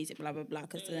to this music, blah blah blah,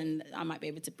 because then I might be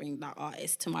able to bring that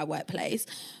artist to my workplace.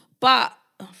 But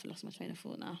I've lost my train of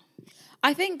thought now.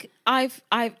 I think I've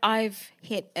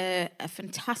hit a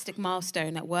fantastic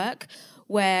milestone at work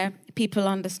where people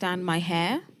understand my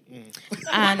hair.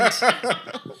 And that's a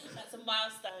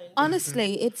milestone.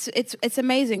 Honestly, it's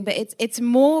amazing, but it's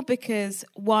more because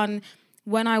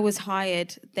when I was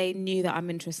hired, they knew that I'm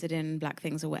interested in black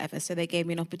things or whatever, so they gave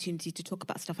me an opportunity to talk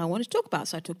about stuff I wanted to talk about.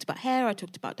 So I talked about hair, I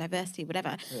talked about diversity,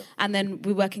 whatever. Yeah. And then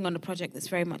we're working on a project that's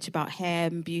very much about hair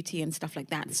and beauty and stuff like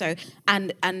that. So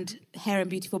and hair and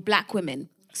beauty for black women.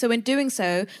 So in doing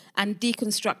so and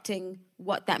deconstructing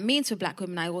what that means for black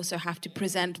women, I also have to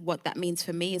present what that means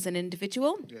for me as an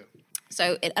individual. Yeah.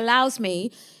 So it allows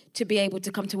me to be able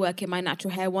to come to work in my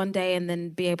natural hair one day and then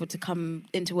be able to come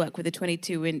into work with a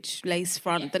 22-inch lace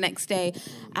front the next day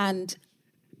and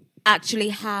actually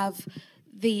have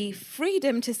the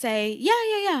freedom to say,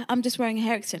 yeah, I'm just wearing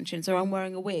hair extensions, or I'm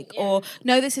wearing a wig, or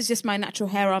no, this is just my natural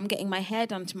hair, or I'm getting my hair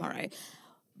done tomorrow.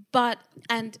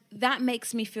 And that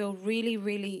makes me feel really,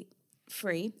 really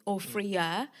free or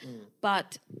freer.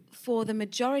 But for the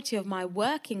majority of my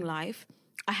working life,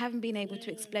 I haven't been able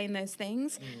to explain those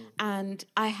things, and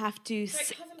I have to...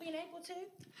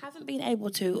 Haven't been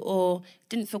able to, or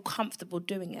didn't feel comfortable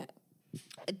doing it?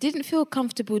 Didn't feel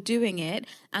comfortable doing it,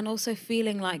 and also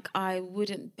feeling like I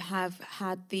wouldn't have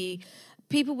had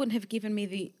people wouldn't have given me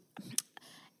the...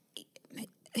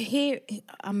 Here,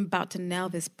 I'm about to nail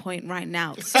this point right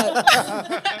now. So,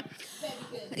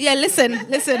 yeah, listen.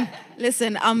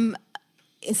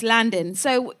 It's landing.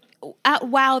 So at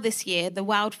WOW this year, the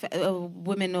WOW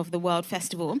Women of the World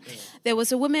Festival, there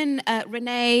was a woman,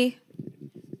 Renee...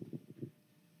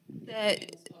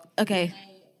 okay.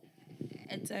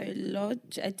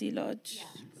 Eddie Lodge.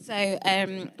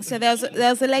 So there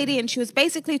was a lady, and she was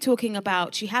basically talking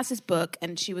about, she has this book,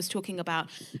 and she was talking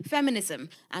about feminism,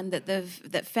 and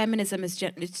that feminism is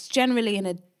it's generally an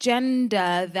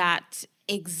agenda that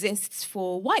exists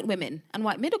for white women and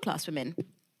white middle class women,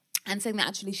 and saying that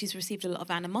actually she's received a lot of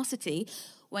animosity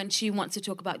when she wants to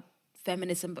talk about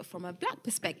feminism, but from a black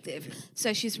perspective.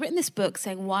 So she's written this book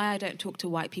saying why I don't talk to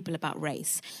white people about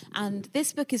race. And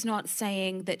this book is not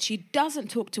saying that she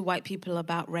doesn't talk to white people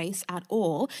about race at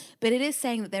all, but it is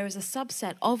saying that there is a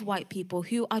subset of white people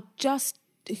who just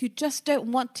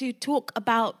don't want to talk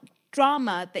about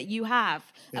drama that you have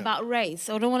about race,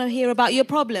 or don't want to hear about your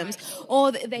problems,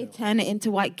 or they turn it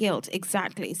into white guilt.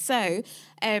 Exactly. So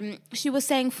she was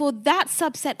saying, for that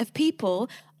subset of people,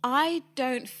 I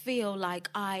don't feel like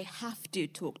I have to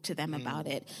talk to them about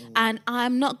it, and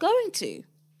I'm not going to,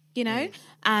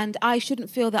 and I shouldn't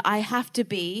feel that I have to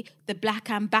be the black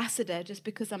ambassador just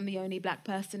because I'm the only black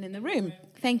person in the room.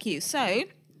 Thank you. So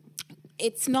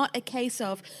it's not a case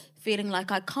of feeling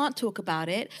like I can't talk about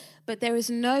it, but there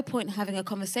is no point in having a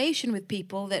conversation with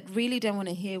people that really don't want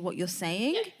to hear what you're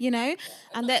saying,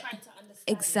 and that...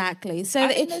 Exactly.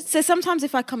 So sometimes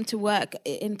if I come to work,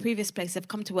 in previous places, I've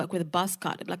come to work with a buzz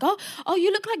cut. I'm like, oh,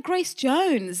 you look like Grace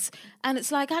Jones. And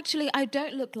it's like, actually, I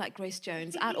don't look like Grace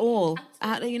Jones at all.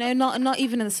 Not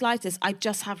even in the slightest. I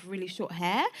just have really short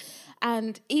hair.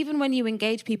 And even when you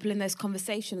engage people in those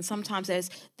conversations, sometimes there's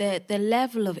the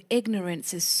level of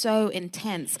ignorance is so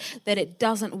intense that it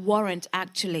doesn't warrant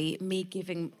actually me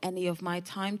giving any of my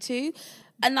time to.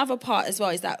 Another part as well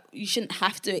is that you shouldn't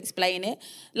have to explain it.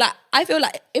 Like, I feel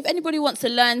like if anybody wants to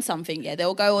learn something,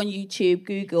 they'll go on YouTube,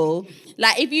 Google.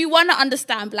 Like, if you want to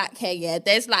understand black hair,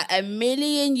 there's like a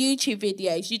million YouTube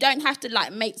videos. You don't have to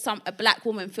like make a black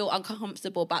woman feel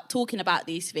uncomfortable about talking about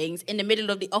these things in the middle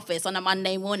of the office on a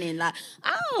Monday morning. Like,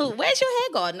 oh, where's your hair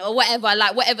gone? Or whatever,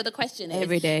 like whatever the question is.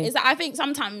 Every day. Is that I think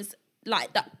sometimes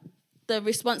like that, the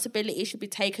responsibility should be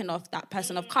taken off that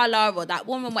person of colour or that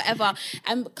woman, whatever,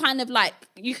 and kind of like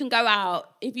you can go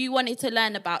out. If you wanted to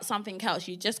learn about something else,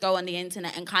 you just go on the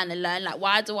internet and kind of learn, like,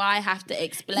 why do I have to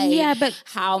explain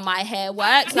how my hair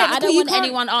works? Like, I don't want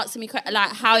anyone asking me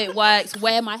like how it works,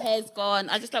 where my hair's gone.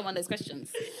 I just don't want those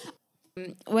questions.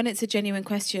 When it's a genuine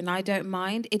question, I don't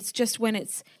mind. It's just when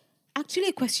it's actually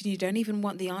a question you don't even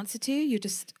want the answer to, you're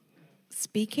just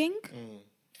speaking.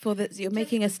 You're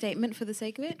making a statement for the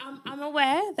sake of it? I'm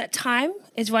aware that time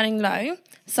is running low,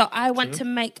 so I want to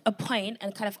make a point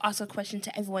and kind of ask a question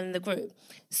to everyone in the group.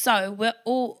 So we're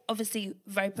all obviously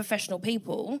very professional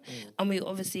people, and we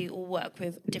obviously all work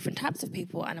with different types of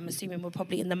people, and I'm assuming we're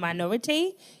probably in the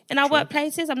minority in our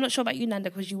workplaces. I'm not sure about you,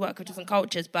 Nanda, because you work with different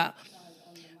cultures, but...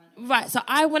 Right, so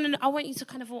I want you to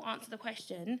kind of all answer the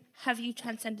question, have you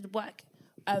transcended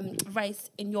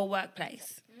race in your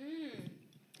workplace?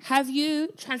 Have you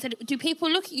transcended... Do people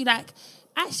look at you like,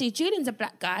 actually, Julian's a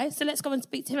black guy, so let's go and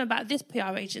speak to him about this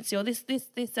PR agency or this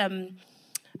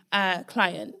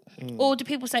client? Or do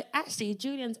people say, actually,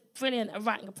 Julian's brilliant at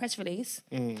writing a press release,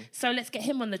 so let's get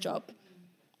him on the job?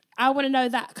 I want to know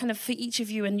that kind of for each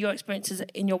of you and your experiences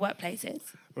in your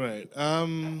workplaces. Right.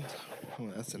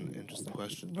 That's an interesting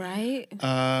question. Right.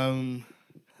 I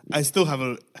still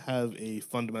have a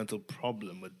fundamental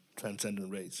problem with transcending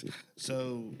race.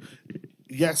 So...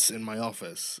 Yes, in my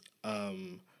office, I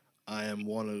am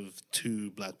one of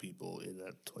two black people in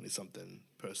a 20-something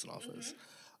person office,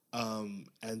 and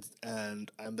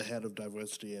I'm the head of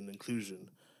diversity and inclusion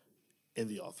in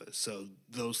the office. So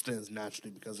those things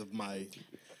naturally, because of my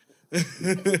let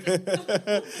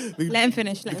him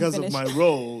finish. Because of my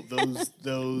role,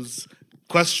 those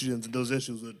questions and those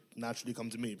issues would naturally come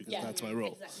to me because that's my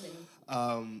role. Exactly.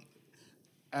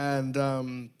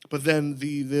 But then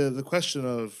the question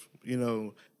of,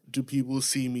 do people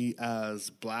see me as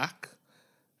black?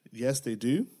 yes, they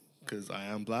do, because I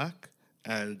am black,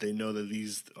 and they know that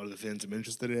these are the things I'm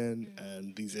interested in,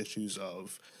 and these issues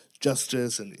of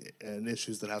justice and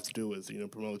issues that have to do with,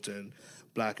 promoting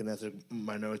black and ethnic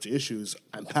minority issues,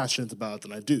 I'm passionate about,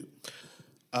 and I do.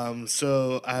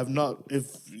 So I have not.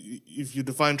 If you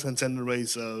define transcendent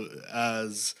race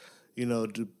as,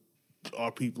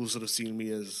 are people sort of seeing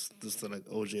me as this like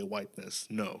OJ whiteness?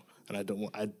 No, and I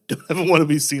don't ever want to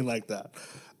be seen like that.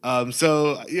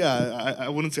 So yeah, I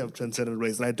wouldn't say I've transcended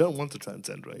race, and I don't want to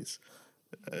transcend race.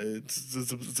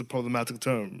 It's a problematic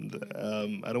term.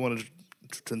 I don't want to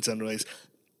transcend race.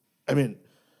 I mean,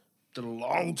 the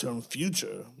long-term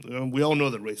future, we all know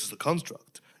that race is a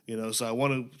construct. So I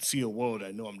want to see a world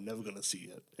I know I'm never going to see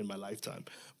it in my lifetime,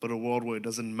 but a world where it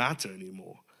doesn't matter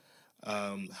anymore.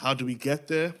 How do we get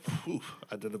there?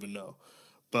 I don't even know.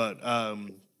 But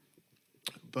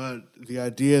the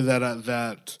idea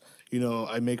that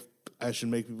I should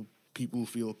make people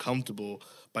feel comfortable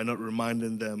by not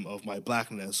reminding them of my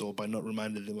blackness or by not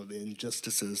reminding them of the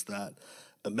injustices that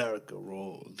America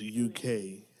or the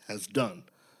UK has done.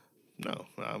 No,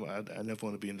 I never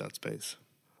want to be in that space.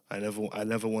 I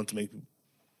never want to make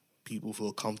people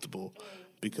feel comfortable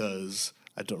because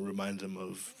I don't remind them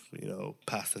of,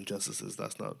 past injustices.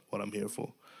 That's not what I'm here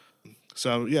for.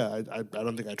 So, yeah, I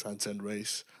don't think I transcend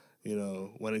race.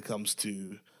 When it comes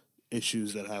to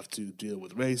issues that have to deal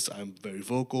with race, I'm very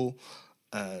vocal.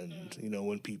 And,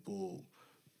 when people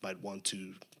might want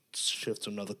to shift to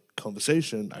another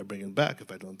conversation, I bring it back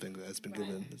if I don't think that it's been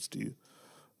given its due.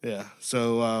 Yeah.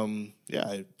 So, I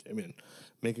mean,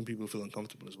 making people feel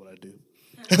uncomfortable is what I do.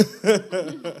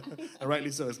 And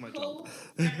rightly so, it's my job.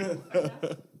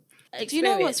 Do you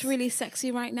know what's really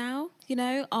sexy right now?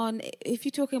 If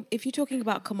you're talking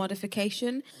about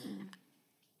commodification,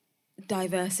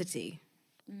 diversity.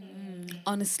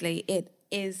 Honestly, it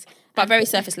is, but very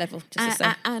surface level. Just to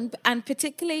say. And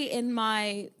particularly in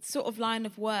my sort of line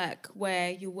of work, where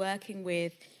you're working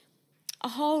with a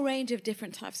whole range of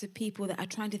different types of people that are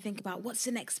trying to think about what's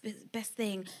the next best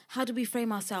thing, how do we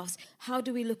frame ourselves, how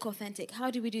do we look authentic,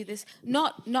 how do we do this,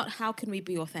 not how can we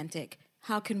be authentic,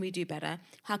 how can we do better,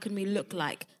 how can we look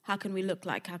like, how can we look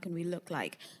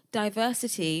like.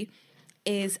 Diversity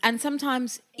is, and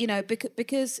sometimes,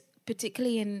 because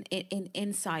particularly in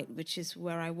Insight, which is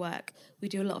where I work, we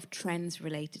do a lot of trends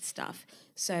related stuff,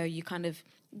 so you kind of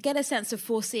get a sense of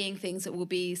foreseeing things that will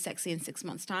be sexy in 6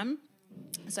 months' time.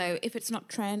 So if it's not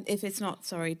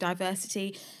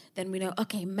diversity, then we know,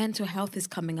 okay, mental health is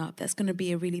coming up. That's going to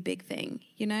be a really big thing,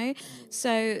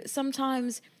 So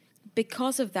sometimes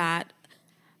because of that,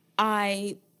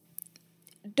 I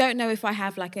don't know if I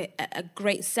have like a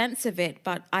great sense of it,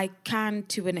 but I can,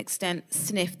 to an extent,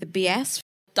 sniff the BS.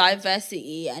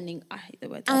 Diversity and I hate the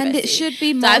word diversity. And it should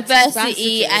be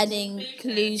diversity and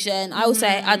inclusion. I will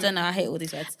say, I don't know, I hate all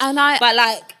these words.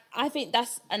 I think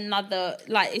that's another,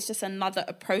 it's just another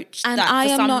approach. And that I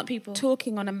am not people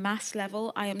talking on a mass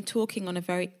level. I am talking on a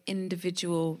very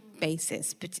individual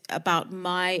basis, but about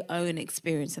my own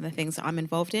experience and the things that I'm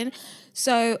involved in.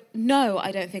 So, no,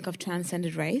 I don't think I've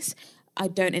transcended race. I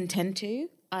don't intend to.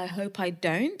 I hope I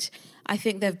don't. I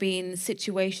think there have been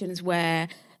situations where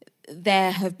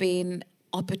there have been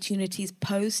opportunities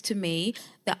posed to me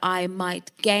that I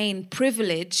might gain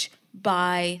privilege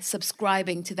by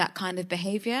subscribing to that kind of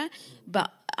behavior,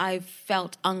 but I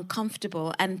felt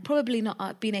uncomfortable and probably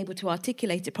not been able to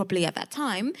articulate it properly at that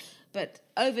time, but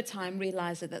over time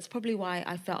realized that that's probably why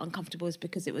I felt uncomfortable, is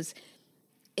because it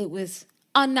was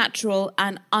unnatural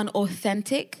and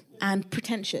unauthentic and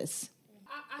pretentious.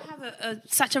 I have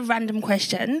such a random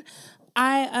question.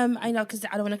 I know, because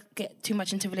I don't want to get too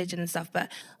much into religion and stuff,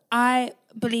 but I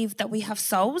believe that we have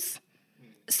souls.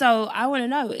 So I want to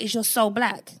know, is your soul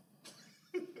black?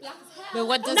 But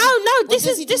what does this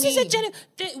is a general.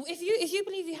 If you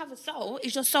believe you have a soul,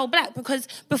 is your soul black? Because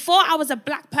before I was a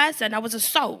black person, I was a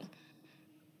soul.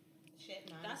 Shit,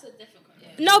 man. That's a different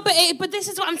question. No, but this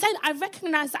is what I'm saying. I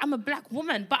recognize that I'm a black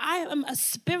woman, but I am a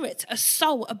spirit, a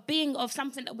soul, a being of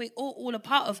something that we're all a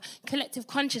part of, collective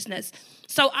consciousness.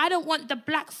 So I don't want the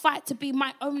black fight to be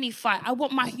my only fight. I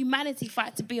want my humanity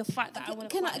fight to be a fight that I want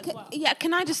to fight as well. Yeah,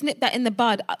 can I just nip that in the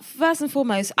bud? First and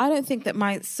foremost, I don't think that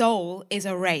my soul is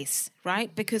a race,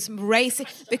 right? Because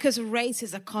race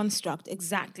is a construct,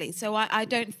 exactly. So I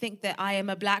don't think that I am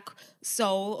a black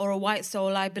soul or a white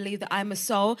soul. I believe that I'm a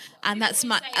soul, and that's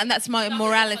my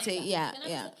morality. Yeah.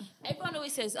 Everyone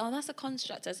always says, "Oh, that's a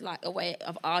construct," as like a way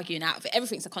of arguing out.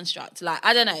 Everything's a construct. Like,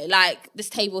 I don't know. Like, this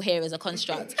table here is a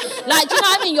construct. Like, do you know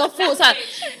what I mean? Your thoughts are,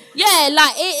 yeah.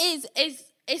 Like, it is.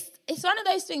 It's one of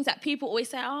those things that people always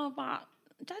say, "Oh, but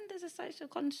gender's a social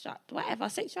construct, whatever.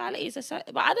 Sexuality is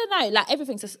but I don't know, like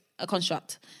everything's a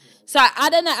construct. So I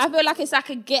don't know. I feel like it's like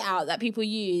a get out that people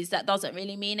use that doesn't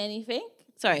really mean anything.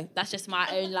 Sorry, that's just my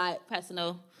own like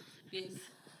personal views.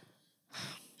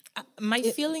 My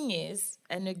feeling is,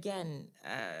 and again,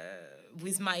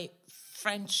 with my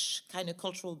French kind of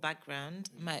cultural background,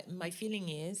 my feeling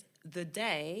is the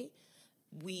day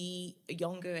we,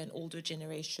 younger and older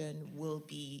generation, will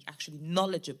be actually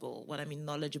knowledgeable. What I mean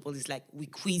knowledgeable is like we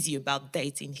quiz you about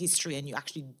dates in history and you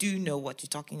actually do know what you're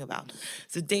talking about.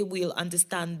 The day we'll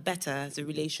understand better the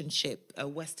relationship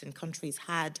Western countries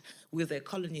had with their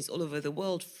colonies all over the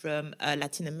world, from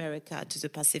Latin America to the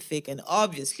Pacific and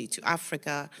obviously to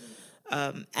Africa.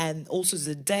 And also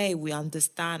the day we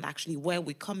understand actually where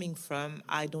we're coming from.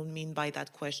 I don't mean by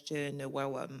that question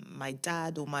where my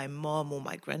dad or my mom or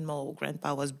my grandma or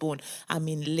grandpa was born. I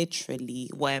mean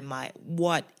literally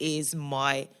what is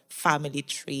my family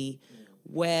tree?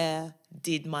 Where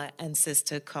did my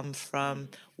ancestor come from?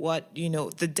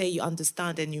 The day you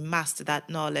understand and you master that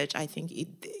knowledge, I think it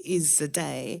is the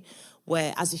day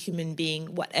where, as a human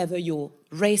being, whatever your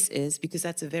race is, because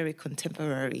that's a very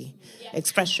contemporary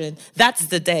expression, that's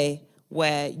the day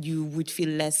where you would feel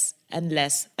less and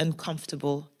less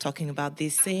uncomfortable talking about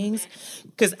these things.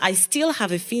 Because I still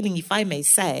have a feeling, if I may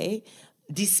say,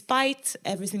 despite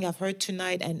everything I've heard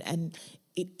tonight, and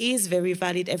it is very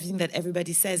valid, everything that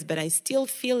everybody says, but I still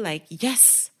feel like,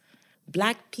 yes,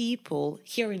 Black people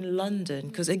here in London,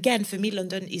 because again, for me,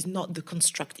 London is not the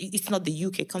construct. It's not the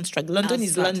UK construct. London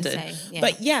is London.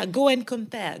 But yeah, go and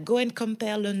compare. Go and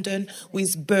compare London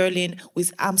with Berlin,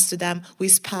 with Amsterdam,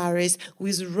 with Paris,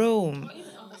 with Rome.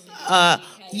 But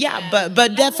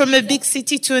they're from a big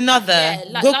city to another. Yeah,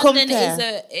 like go London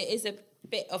compare. is a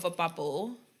bit of a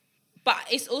bubble. But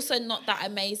it's also not that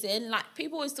amazing. Like,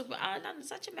 people always talk about, London's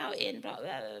such a melting, blah, blah,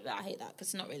 blah, blah. I hate that, because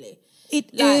it's not really.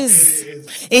 It is.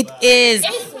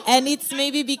 And it's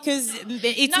maybe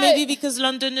because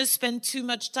Londoners spend too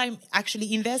much time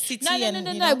actually in their city.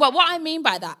 No. But what I mean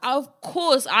by that, of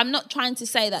course, I'm not trying to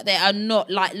say that there are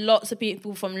not, like, lots of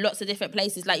people from lots of different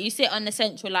places. Like, you sit on the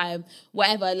Central Line,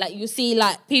 whatever, like, you see,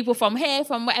 like, people from here,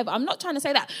 from whatever. I'm not trying to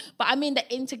say that. But I mean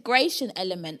the integration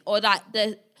element, or, like,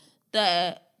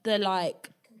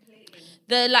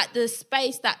 the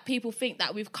space that people think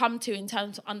that we've come to in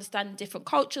terms of understanding different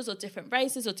cultures or different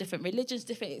races or different religions,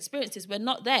 different experiences. We're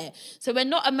not there. So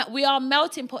we are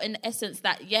melting pot in the essence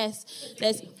that, yes,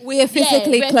 we're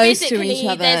physically close to each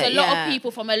other. There's a lot of people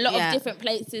from a lot of different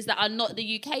places that are not the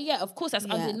UK. Yeah, of course, that's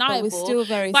undeniable. But we're still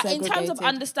very segregated. In terms of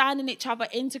understanding each other,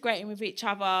 integrating with each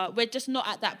other, we're just not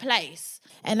at that place.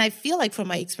 And I feel like from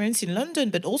my experience in London,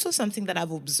 but also something that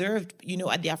I've observed,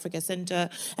 at the Africa Centre,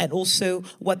 and also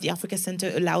what the Africa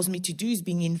Centre allows me to do is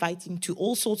being invited to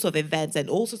all sorts of events and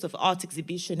all sorts of art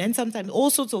exhibition, and sometimes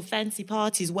all sorts of fancy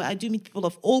parties where I do meet people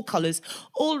of all colours,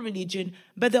 all religion,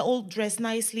 but they're all dressed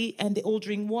nicely and they all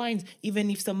drink wines, even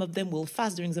if some of them will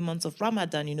fast during the months of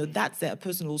Ramadan. That's their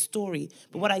personal story.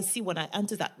 But what I see when I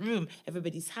enter that room,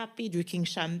 everybody's happy, drinking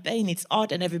champagne, it's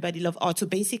art, and everybody loves art. So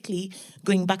basically,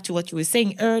 going back to what you were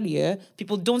saying earlier,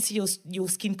 people don't see your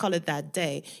skin color that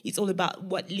day. It's all about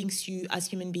what links you as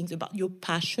human beings, about your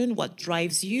passion, what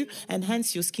drives you, and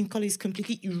hence your skin color is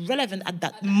completely irrelevant at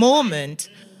that moment.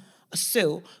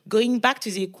 So, going back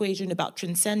to the equation about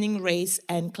transcending race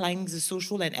and climbing the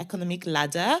social and economic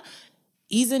ladder,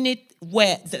 isn't it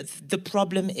where the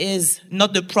problem is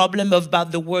not the problem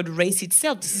about the word race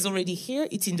itself? This is already here.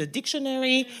 It's in the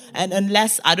dictionary. And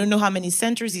unless, I don't know how many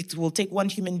centuries it will take one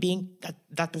human being,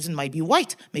 that person might be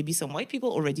white. Maybe some white people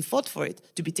already fought for it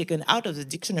to be taken out of the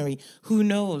dictionary. Who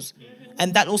knows?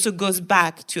 And that also goes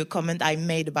back to a comment I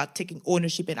made about taking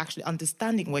ownership and actually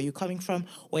understanding where you're coming from,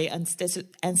 where your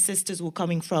ancestors were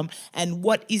coming from, and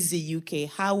what is the UK?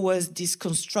 How was this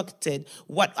constructed?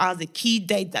 What are the key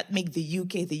dates that make the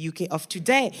UK of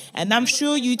today? And I'm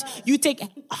sure you take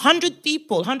 100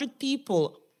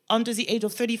 people under the age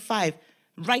of 35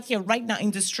 right here, right now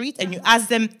in the street, and you ask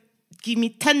them, give me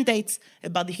 10 dates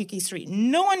about the UK history.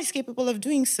 No one is capable of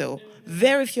doing so.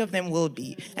 Very few of them will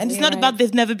be. And it's not about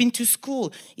they've never been to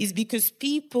school. It's because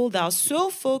people that are so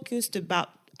focused about,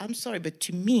 I'm sorry, but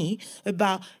to me,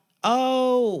 about,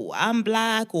 oh, I'm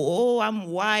black, or oh, I'm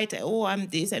white, oh, I'm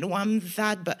this, and oh, I'm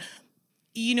that. But,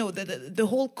 the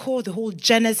whole core, the whole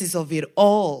genesis of it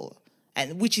all,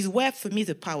 and which is where, for me,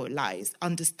 the power lies.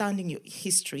 Understanding your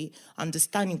history,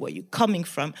 understanding where you're coming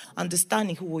from,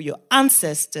 understanding who were your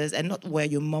ancestors and not where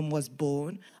your mom was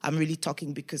born. I'm really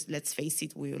talking because, let's face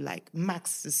it, we're like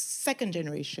max the second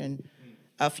generation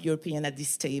of European at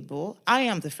this table. I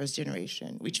am the first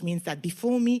generation, which means that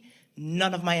before me,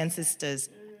 none of my ancestors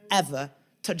ever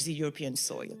touch the European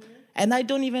soil. And I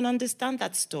don't even understand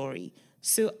that story.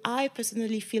 So I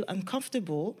personally feel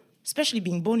uncomfortable, especially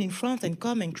being born in France, and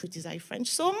come and criticize French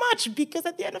so much, because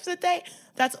at the end of the day,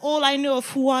 that's all I know of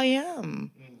who I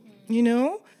am, you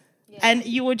know? Yeah. And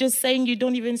you were just saying you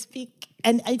don't even speak,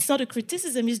 and it's not a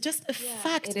criticism, it's just a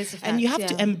fact. It is a fact. And you have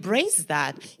to embrace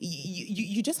that.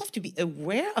 You just have to be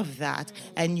aware of that,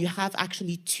 and you have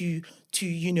actually to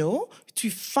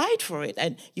fight for it.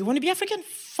 And you want to be African?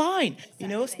 Fine.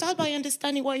 Exactly. Start by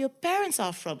understanding where your parents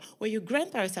are from, where your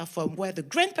grandparents are from, where the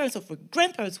grandparents of your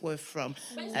grandparents were from.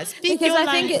 Speak because your I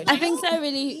language. think so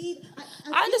really.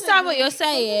 I understand what you're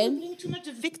saying. Blaming too much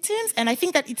the victims, and I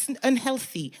think that it's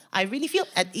unhealthy. I really feel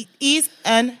that it is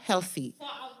unhealthy.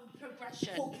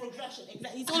 For progression,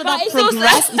 exactly. It's all about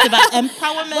progress. It's about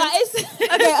empowerment.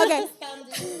 Okay.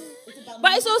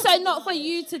 But it's also not for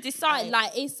you to decide.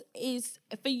 Like it's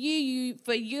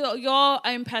for your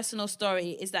own personal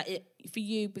story. Is that it for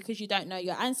you because you don't know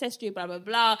your ancestry, blah blah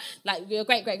blah. Like your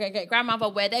great grandmother,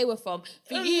 where they were from.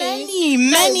 For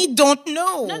many don't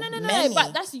know. No.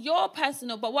 But that's your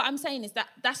personal. But what I'm saying is that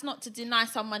that's not to deny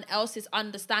someone else's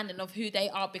understanding of who they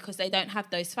are because they don't have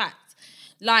those facts.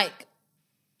 Like.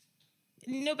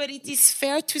 No, but it is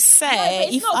fair to say,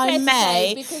 if I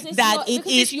may, that it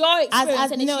is it's your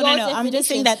experience and it's your definition. I'm just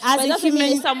saying that as a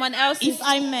human, someone else. If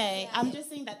I may, I'm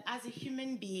just saying that as a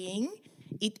human being,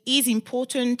 it is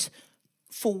important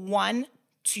for one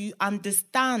to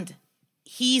understand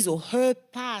his or her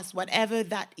past, whatever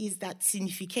that is, that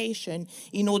signification,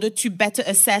 in order to better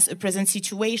assess a present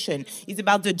situation. It's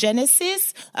about the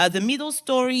genesis, the middle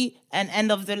story, and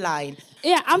end of the line.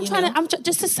 Yeah, I'm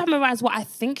just to summarize what I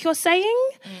think you're saying.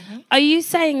 Mm-hmm. Are you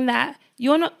saying that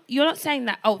you're not saying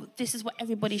that, oh, this is what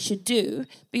everybody should do,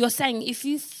 but you're saying if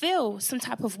you feel some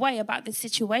type of way about this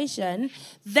situation,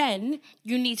 then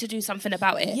you need to do something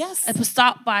about it. Yes. And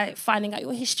start by finding out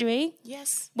your history.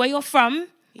 Yes. Where you're from.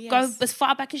 Yes. Go as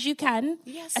far back as you can,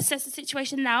 assess the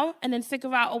situation now, and then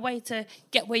figure out a way to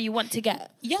get where you want to get.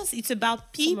 Yes, it's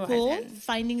about people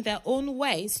finding their own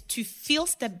ways to feel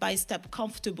step by step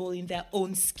comfortable in their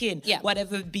own skin. Yeah.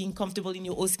 Whatever being comfortable in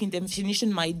your own skin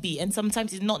definition might be. And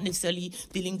sometimes it's not necessarily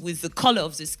dealing with the color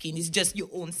of the skin, it's just your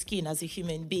own skin as a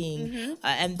human being. Mm-hmm.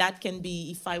 And that can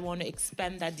be, if I want to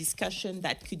expand that discussion,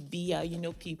 that could be,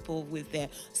 people with their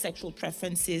sexual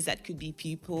preferences, that could be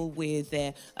people with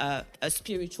their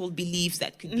spiritual beliefs,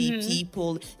 that could be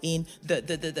people in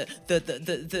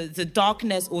the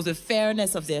darkness or the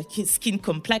fairness of their skin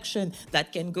complexion,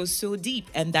 that can go so deep,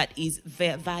 and that is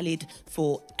valid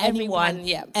for anyone,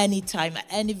 anytime, at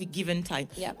any given time.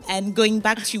 Yep. And going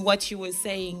back to what you were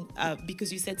saying,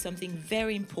 because you said something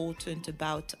very important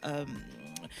about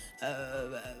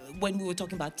when we were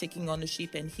talking about taking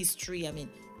ownership and history. I mean,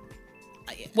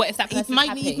 what if that person's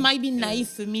happy? It might be naive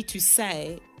for me to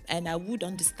say, and I would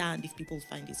understand if people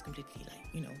find this completely,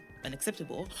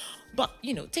 unacceptable. But,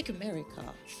 take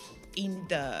America.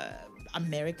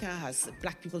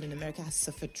 Black people in America has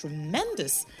suffered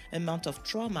tremendous amount of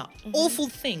trauma, awful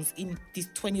things in this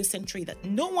 20th century that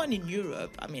no one in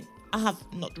Europe, I have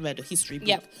not read a history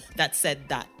book that said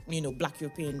that, Black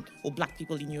European or Black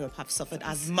people in Europe have suffered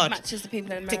as much as the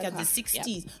people in America. Take out the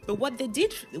 60s. But what they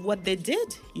did,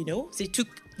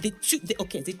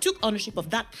 they took ownership of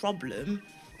that problem.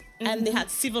 And they had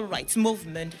civil rights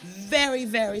movement, very,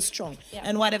 very strong. Yeah.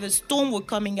 And whatever storm were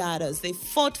coming at us, they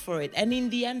fought for it. And in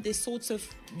the end, they sort of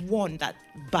won that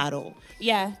battle.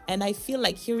 Yeah. And I feel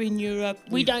like here in Europe,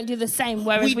 we don't do the same.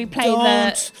 Whereas we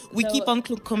keep on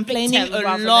complaining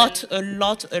a lot,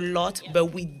 but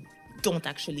we don't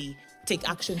actually take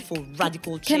action for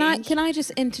radical change. Can I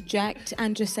just interject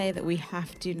and just say that we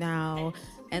have to now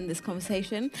end this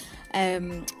conversation,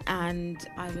 and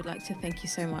I would like to thank you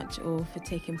so much all for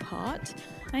taking part.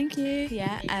 Thank you.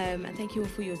 Yeah, and thank you all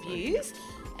for your views.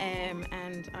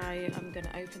 And I am going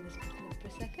to open this for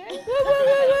a second.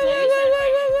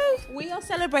 We are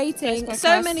celebrating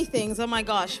so many things. Oh my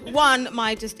gosh! One,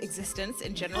 my just existence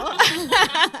in general.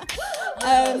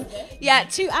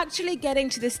 To actually getting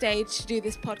to the stage to do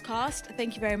this podcast.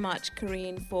 Thank you very much,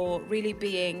 Carine, for really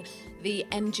being the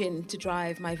engine to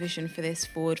drive my vision for this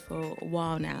forward for a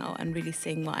while now, and really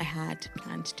seeing what I had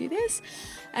planned to do this.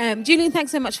 Julian,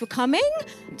 thanks so much for coming.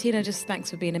 Tina, just thanks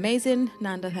for being amazing.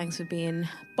 Nanda, thanks for being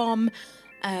bomb.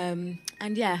 And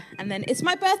then it's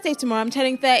my birthday tomorrow. I'm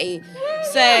turning 30.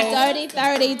 So 30. So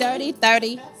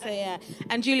yeah.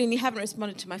 And Julian, you haven't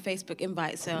responded to my Facebook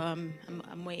invite, so I'm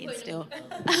waiting still.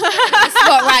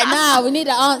 What right now? We need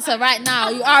an answer right now.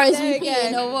 You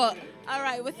RSVPing or what? All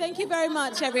right. Well, thank you very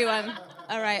much, everyone.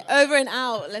 All right. Over and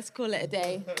out. Let's call it a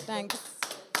day. Thanks.